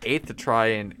more in the 8th to try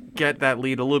and get that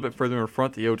lead a little bit further in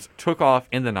front, the Yotes took off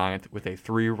in the 9th with a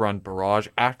 3-run barrage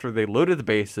after they loaded the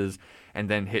bases and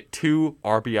then hit 2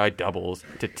 RBI doubles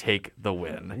to take the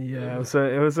win. Yeah,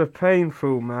 it was a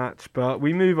painful match, but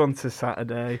we move on to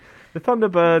Saturday. The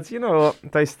Thunderbirds, you know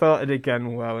what, they started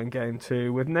again well in Game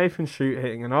 2, with Nathan Shute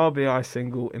hitting an RBI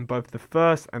single in both the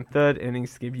first and third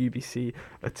innings to give UBC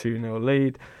a 2-0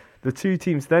 lead. The two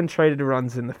teams then traded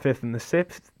runs in the 5th and the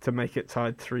 6th to make it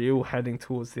tied 3-all heading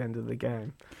towards the end of the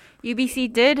game.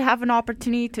 UBC did have an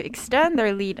opportunity to extend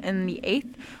their lead in the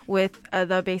 8th with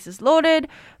the bases loaded,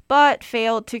 but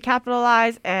failed to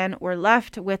capitalize and were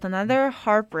left with another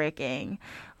heartbreaking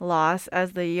loss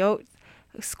as the Yotes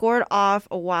scored off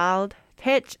a wild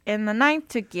pitch in the 9th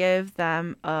to give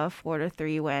them a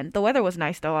 4-3 win. The weather was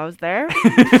nice though. I was there.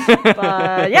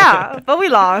 but we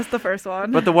lost the first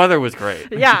one. But the weather was great.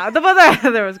 Yeah, the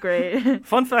weather was great.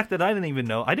 Fun fact that I didn't even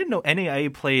know. I didn't know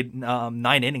NAIA played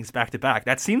 9 innings back to back.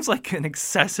 That seems like an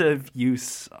excessive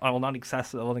use. Not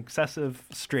excessive, an excessive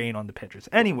strain on the pitchers.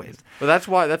 Anyways. Well, that's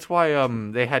why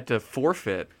they had to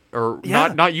forfeit. Not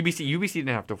UBC. UBC didn't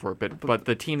have to forfeit, but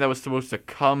the team that was supposed to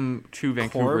come to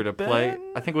Vancouver to play,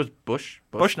 I think it was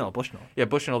Bushnell. Yeah,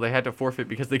 Bushnell. They had to forfeit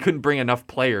because they couldn't bring enough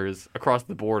players across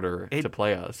the border to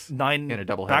play us. 9 in a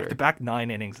doubleheader. Back-to-back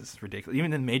 9 innings is ridiculous.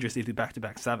 Even in majors, they do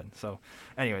back-to-back 7. So,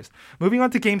 anyways, moving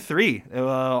on to Game 3,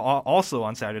 also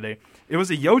on Saturday. It was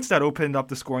the Yotes that opened up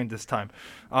the scoring this time.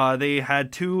 They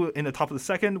had 2 in the top of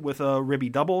the 2nd with a ribby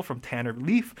double from Tanner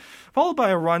Leaf, followed by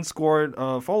a run scored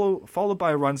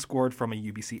from a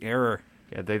UBC error.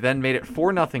 Yeah, they then made it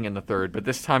 4-0 in the 3rd, but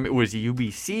this time it was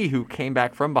UBC who came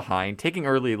back from behind. Taking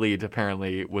early leads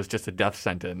apparently was just a death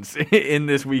sentence in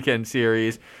this weekend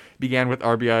series. Began with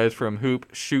RBIs from Hoop,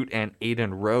 Shute, and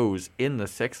Aiden Rose in the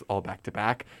 6th, all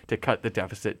back-to-back, to cut the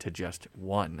deficit to just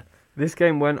 1. This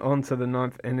game went on to the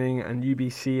 9th inning, and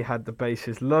UBC had the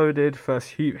bases loaded.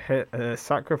 First, Hoop hit a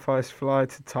sacrifice fly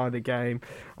to tie the game,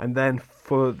 and then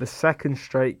for the second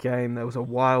straight game, there was a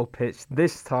wild pitch,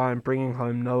 this time bringing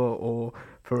home Noah Orr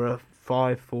for a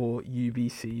 5-4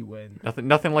 UBC win.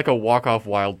 Nothing like a walk-off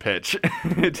wild pitch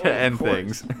to end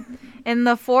things. In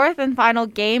the 4th and final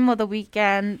game of the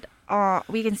weekend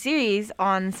series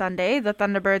on Sunday, the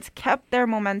Thunderbirds kept their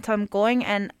momentum going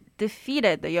and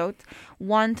defeated the Yotes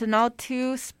 1-0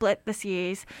 to split the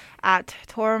series at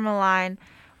Tourmaline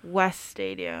West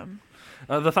Stadium.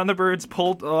 The Thunderbirds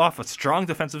pulled off a strong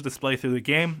defensive display through the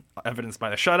game, evidenced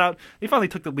by the shutout. They finally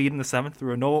took the lead in the 7th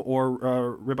through a Noah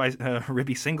Orr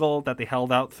ribby single that they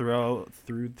held out through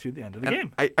to the end of the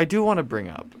game. I do want to bring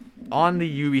up, on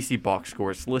the UBC box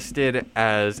scores, listed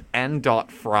as N.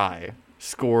 Fry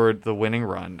scored the winning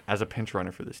run as a pinch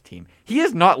runner for this team. He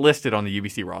is not listed on the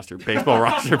UBC baseball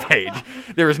roster page.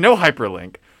 There is no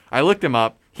hyperlink. I looked him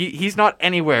up. He's not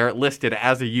anywhere listed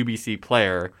as a UBC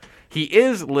player. He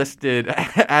is listed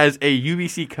as a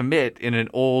UBC commit in an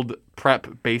old prep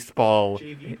baseball.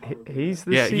 He's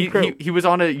the secret. He's been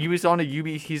on the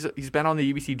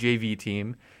UBC JV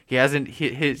team. He hasn't.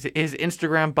 His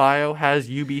Instagram bio has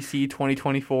UBC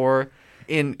 2024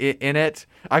 in it.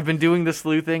 I've been doing the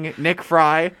sleuthing. Nick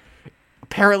Fry,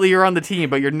 apparently you're on the team,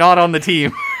 but you're not on the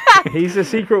team. He's a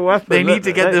secret weapon. They need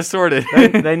to get this sorted.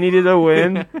 They needed a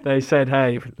win. They said,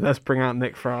 hey, let's bring out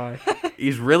Nick Fry.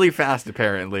 He's really fast,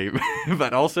 apparently,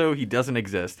 but also he doesn't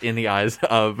exist in the eyes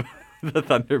of the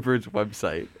Thunderbirds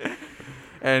website.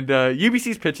 And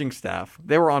UBC's pitching staff,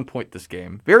 they were on point this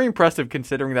game. Very impressive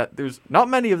considering that there's not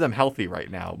many of them healthy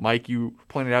right now. Mike, you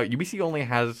pointed out UBC only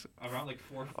has around like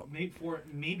four,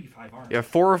 maybe 5 arms. Yeah,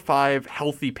 4 or 5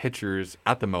 healthy pitchers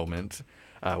at the moment,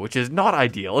 which is not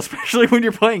ideal, especially when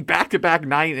you're playing back-to-back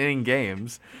 9-inning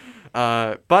games.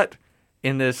 But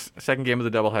in this second game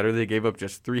of the doubleheader, they gave up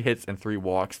just 3 hits and 3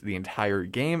 walks the entire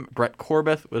game. Brett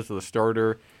Corbeth was the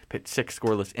starter, pitched 6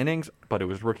 scoreless innings, but it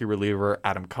was rookie reliever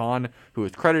Adam Kahn who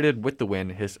was credited with the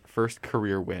win, his first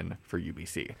career win for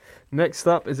UBC. Next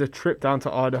up is a trip down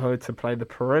to Idaho to play the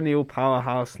perennial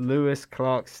powerhouse Lewis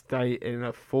Clark State in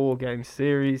a 4-game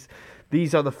series.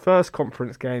 These are the first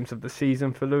conference games of the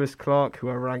season for Lewis Clark, who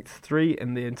are ranked 3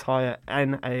 in the entire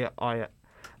NAIA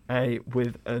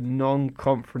with a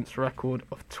non-conference record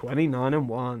of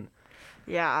 29-1.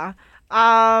 Yeah.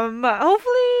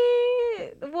 Hopefully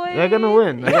they're gonna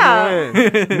win. Nick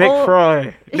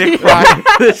Fry,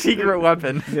 the secret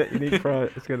weapon. Yeah, Nick Fry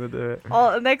is gonna do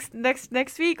it.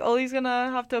 Next week, Ollie's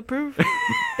gonna have to approve.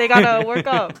 They gotta work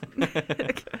up.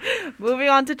 Moving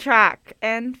on to track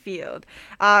and field.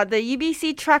 The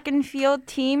UBC track and field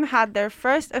team had their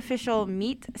first official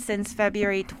meet since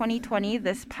February 2020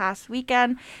 this past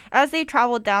weekend as they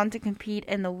traveled down to compete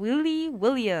in the Willie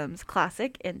Williams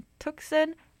Classic in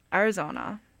Tucson,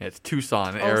 Arizona. It's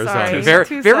Tucson, Arizona. Sorry. Very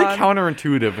Tucson.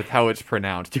 counterintuitive with how it's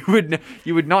pronounced. You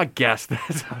would not guess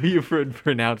that's how you would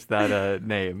pronounce that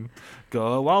name.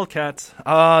 Go Wildcats.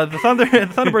 The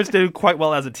Thunderbirds did quite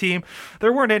well as a team.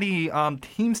 There weren't any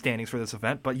team standings for this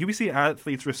event, but UBC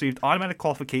athletes received automatic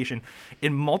qualification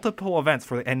in multiple events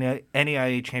for the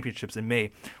NAIA championships in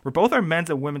May, where both our men's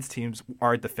and women's teams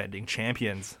are defending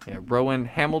champions. Yeah, Rowan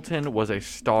Hamilton was a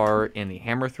star in the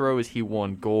hammer throw as he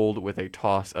won gold with a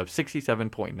toss of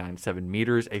 67.97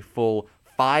 meters, a full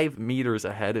 5 meters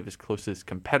ahead of his closest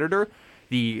competitor.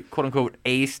 The quote-unquote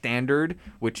A standard,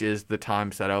 which is the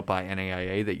time set out by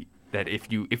NAIA, that if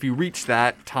you reach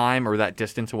that time or that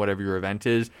distance or whatever your event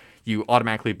is, you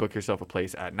automatically book yourself a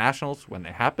place at nationals when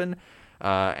they happen.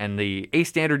 And the A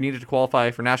standard needed to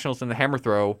qualify for nationals in the hammer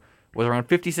throw was around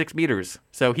 56 meters,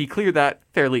 so he cleared that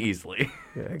fairly easily.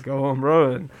 Yeah, go on,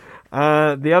 Rowan.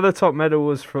 The other top medal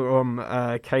was from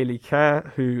Kaylee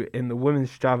Kerr, who in the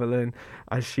women's javelin,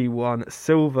 as she won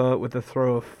silver with a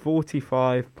throw of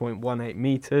 45.18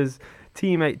 meters.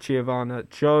 Teammate Giovanna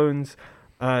Jones,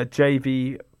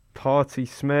 JV Party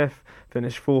Smith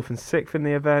finished 4th and 6th in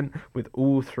the event, with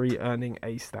all 3 earning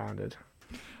A standard.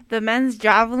 The men's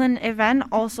javelin event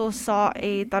also saw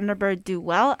a Thunderbird do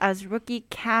well as rookie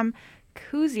Cam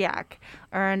Kuziak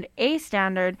earned A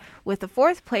standard with a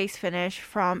 4th place finish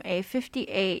from a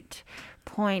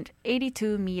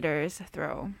 58.82 meters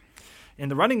throw. In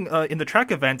the running, in the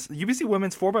track events, the UBC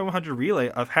women's 4x100 relay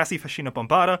of Hassie Fashina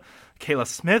Bombada, Kayla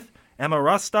Smith, Emma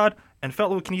Rostad, and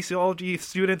fellow kinesiology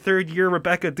student 3rd year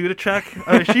Rebecca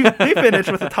Dudacek, they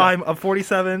finished with a time of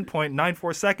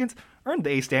 47.94 seconds, earned the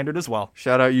A standard as well.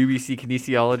 Shout out UBC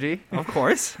kinesiology. Of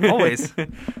course, always.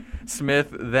 Smith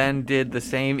then did the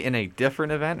same in a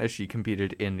different event as she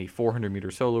competed in the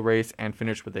 400-meter solo race and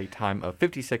finished with a time of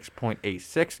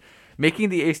 56.86, making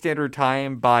the A standard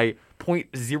time by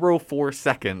 0.04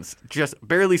 seconds, just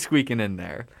barely squeaking in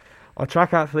there. Our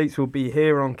track athletes will be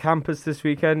here on campus this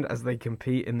weekend as they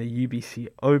compete in the UBC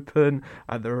Open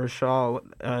at the Rochelle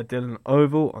Dillon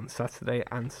Oval on Saturday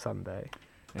and Sunday.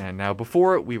 And now,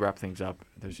 before we wrap things up,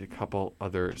 there's a couple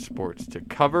other sports to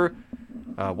cover.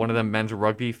 One of them, men's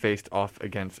rugby, faced off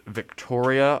against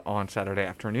Victoria on Saturday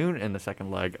afternoon in the second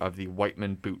leg of the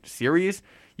Whiteman Boot Series.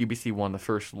 UBC won the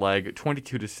first leg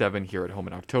 22-7 here at home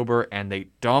in October, and they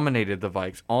dominated the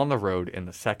Vikes on the road in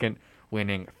the second,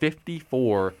 winning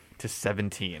 54-17.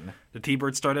 The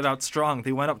T-Birds started out strong.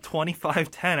 They went up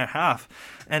 25-10 at half,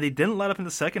 and they didn't let up in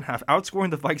the second half,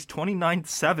 outscoring the Vikes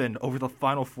 29-7 over the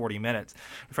final 40 minutes.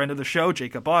 A friend of the show,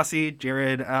 Jacob Bossy,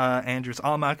 Jared Andrews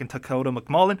Almack, and Dakota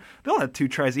McMullen, they all had 2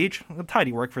 tries each.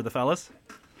 Tidy work for the fellas.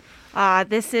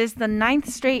 This is the 9th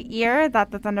straight year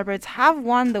that the Thunderbirds have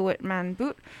won the Whitman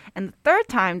Boot, and the 3rd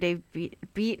time they've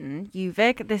beaten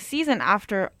UVic this season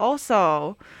after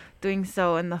also doing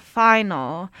so in the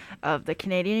final of the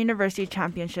Canadian University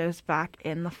Championships back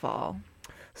in the fall.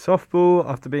 Softball,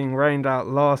 after being rained out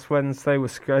last Wednesday,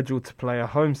 was scheduled to play a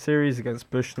home series against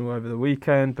Bushnell over the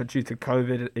weekend, but due to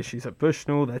COVID issues at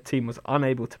Bushnell, their team was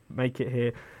unable to make it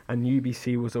here, and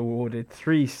UBC was awarded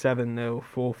 3 7-0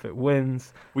 forfeit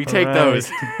wins. We take those.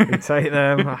 We take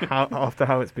them after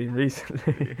how it's been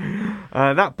recently.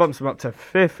 That bumps them up to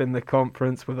 5th in the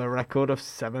conference with a record of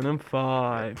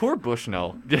 7-5. Poor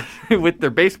Bushnell. With their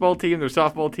baseball team, their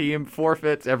softball team,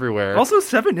 forfeits everywhere. Also,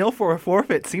 7-0 for a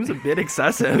forfeit seems a bit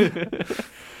excessive.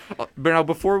 But now,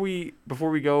 before we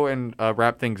go and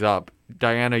wrap things up,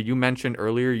 Diana, you mentioned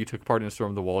earlier you took part in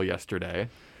Storm the Wall yesterday.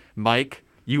 Mike,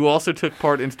 you also took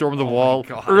part in Storm the Wall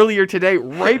earlier today,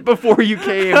 right before you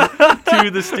came to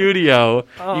the studio.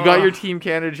 You got your Team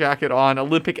Canada jacket on,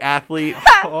 Olympic athlete.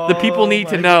 The people need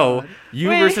to know, you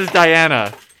versus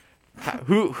Diana.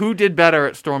 Who did better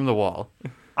at Storm the Wall?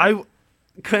 I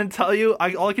couldn't tell you.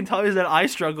 All I can tell you is that I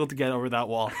struggled to get over that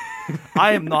wall.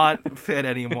 I am not fit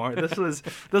anymore. This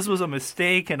was a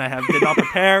mistake, and I did not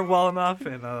prepare well enough,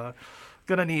 and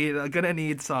gonna need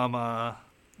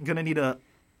a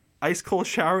ice cold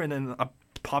shower and then a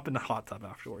pop in the hot tub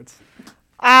afterwards.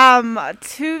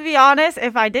 To be honest,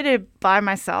 if I did it by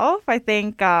myself, I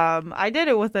think I did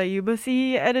it with a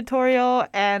UBC editorial,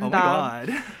 and oh my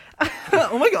god.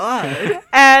 Oh my god.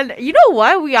 And you know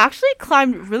what? We actually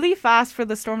climbed really fast for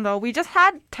the storm, though. We just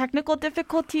had technical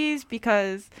difficulties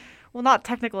because, well, not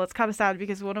technical. It's kind of sad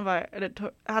because one of our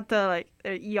had to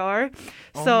ER.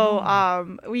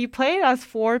 So we played as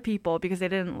 4 people because they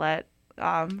didn't let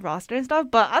roster and stuff.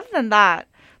 But other than that,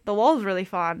 the wall was really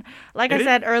fun. Like I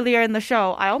said earlier in the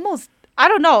show, I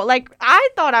don't know. I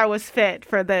thought I was fit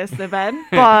for this event,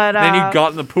 but then you got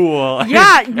in the pool.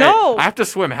 Yeah, no. I have to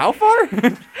swim how far?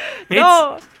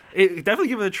 No. Definitely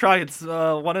give it a try. It's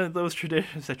one of those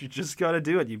traditions that you just gotta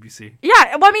do at UBC.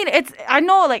 Yeah, well, I mean, I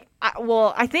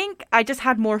know. I think I just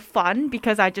had more fun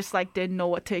because I just didn't know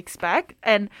what to expect,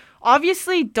 and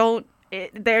obviously there's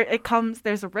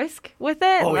a risk with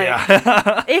it. Oh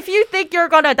yeah. If you think you're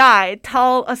gonna die,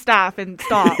 tell a staff and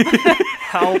stop.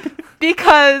 Help.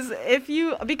 Because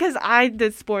I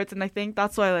did sports, and I think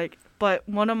that's why but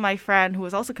one of my friend who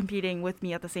was also competing with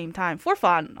me at the same time for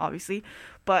fun, obviously,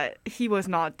 but he was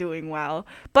not doing well.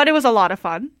 But it was a lot of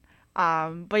fun.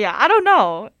 But yeah, I don't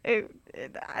know. I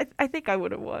think I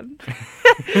would have won.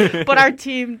 But our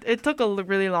team, it took a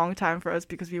really long time for us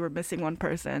because we were missing one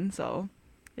person. So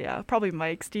yeah, probably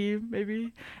Mike's team,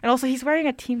 maybe. And also, he's wearing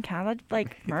a Team Canada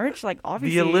merch,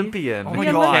 obviously. The Olympian. Oh my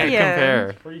god. Can't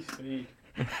compare. Free speak.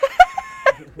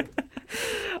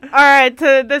 All right,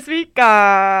 to this week,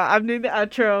 I'm doing the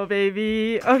outro,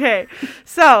 baby. Okay,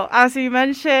 so as we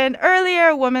mentioned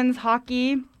earlier, women's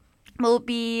hockey will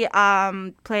be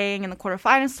playing in the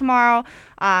quarterfinals tomorrow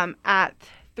at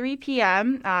 3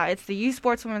 p.m. It's the U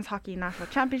Sports Women's Hockey National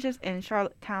Championships in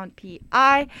Charlottetown,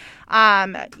 PI.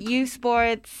 U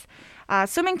Sports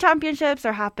Swimming Championships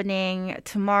are happening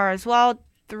tomorrow as well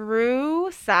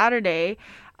through Saturday.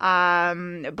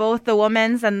 Both the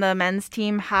women's and the men's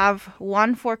team have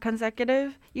won 4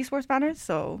 consecutive U Sports banners,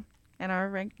 and are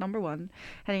ranked number 1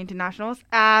 heading into nationals.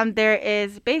 There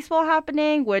is baseball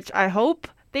happening, which I hope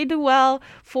they do well.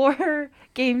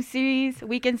 4-game series,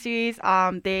 weekend series.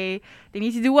 They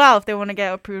need to do well if they want to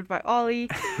get approved by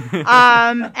Ollie.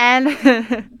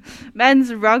 And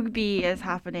men's rugby is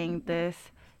happening this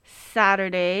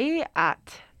Saturday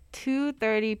at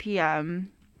 2:30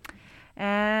 p.m.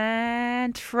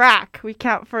 And track. We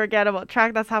can't forget about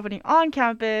track. That's happening on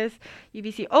campus.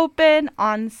 UBC Open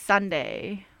on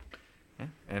Sunday. Yeah.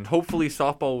 And hopefully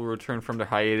softball will return from their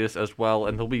hiatus as well,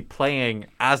 and they'll be playing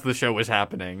as the show is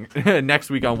happening next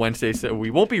week on Wednesday, so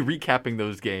we won't be recapping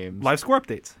those games. Live score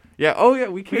updates. Yeah, oh yeah,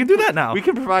 we can do that now. We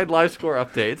can provide live score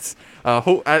updates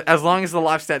as long as the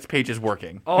live stats page is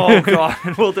working. Oh god,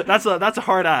 that's a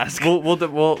hard ask.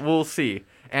 We'll see.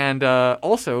 And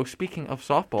also, speaking of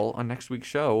softball, on next week's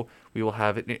show, we will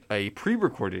have a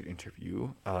pre-recorded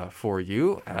interview for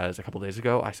you. As a couple days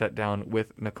ago, I sat down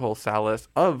with Nicole Salas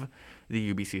of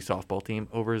the UBC softball team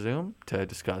over Zoom to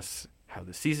discuss how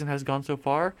the season has gone so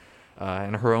far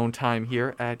and her own time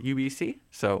here at UBC.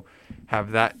 So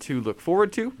have that to look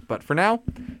forward to. But for now,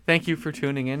 thank you for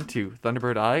tuning in to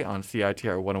Thunderbird Eye on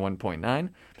CiTR 101.9.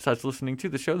 Besides listening to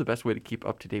the show, the best way to keep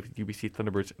up to date with UBC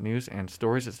Thunderbird's news and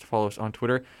stories is to follow us on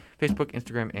Twitter, Facebook,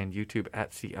 Instagram, and YouTube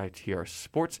at CiTR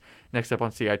Sports. Next up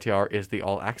on CiTR is the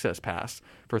All Access Pass.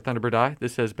 For Thunderbird Eye,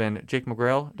 this has been Jake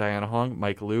McGrail, Diana Hong,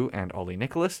 Mike Liu, and Ollie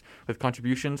Nicholas, with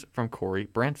contributions from Corey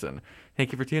Branson.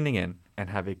 Thank you for tuning in,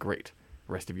 and have a great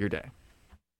rest of your day.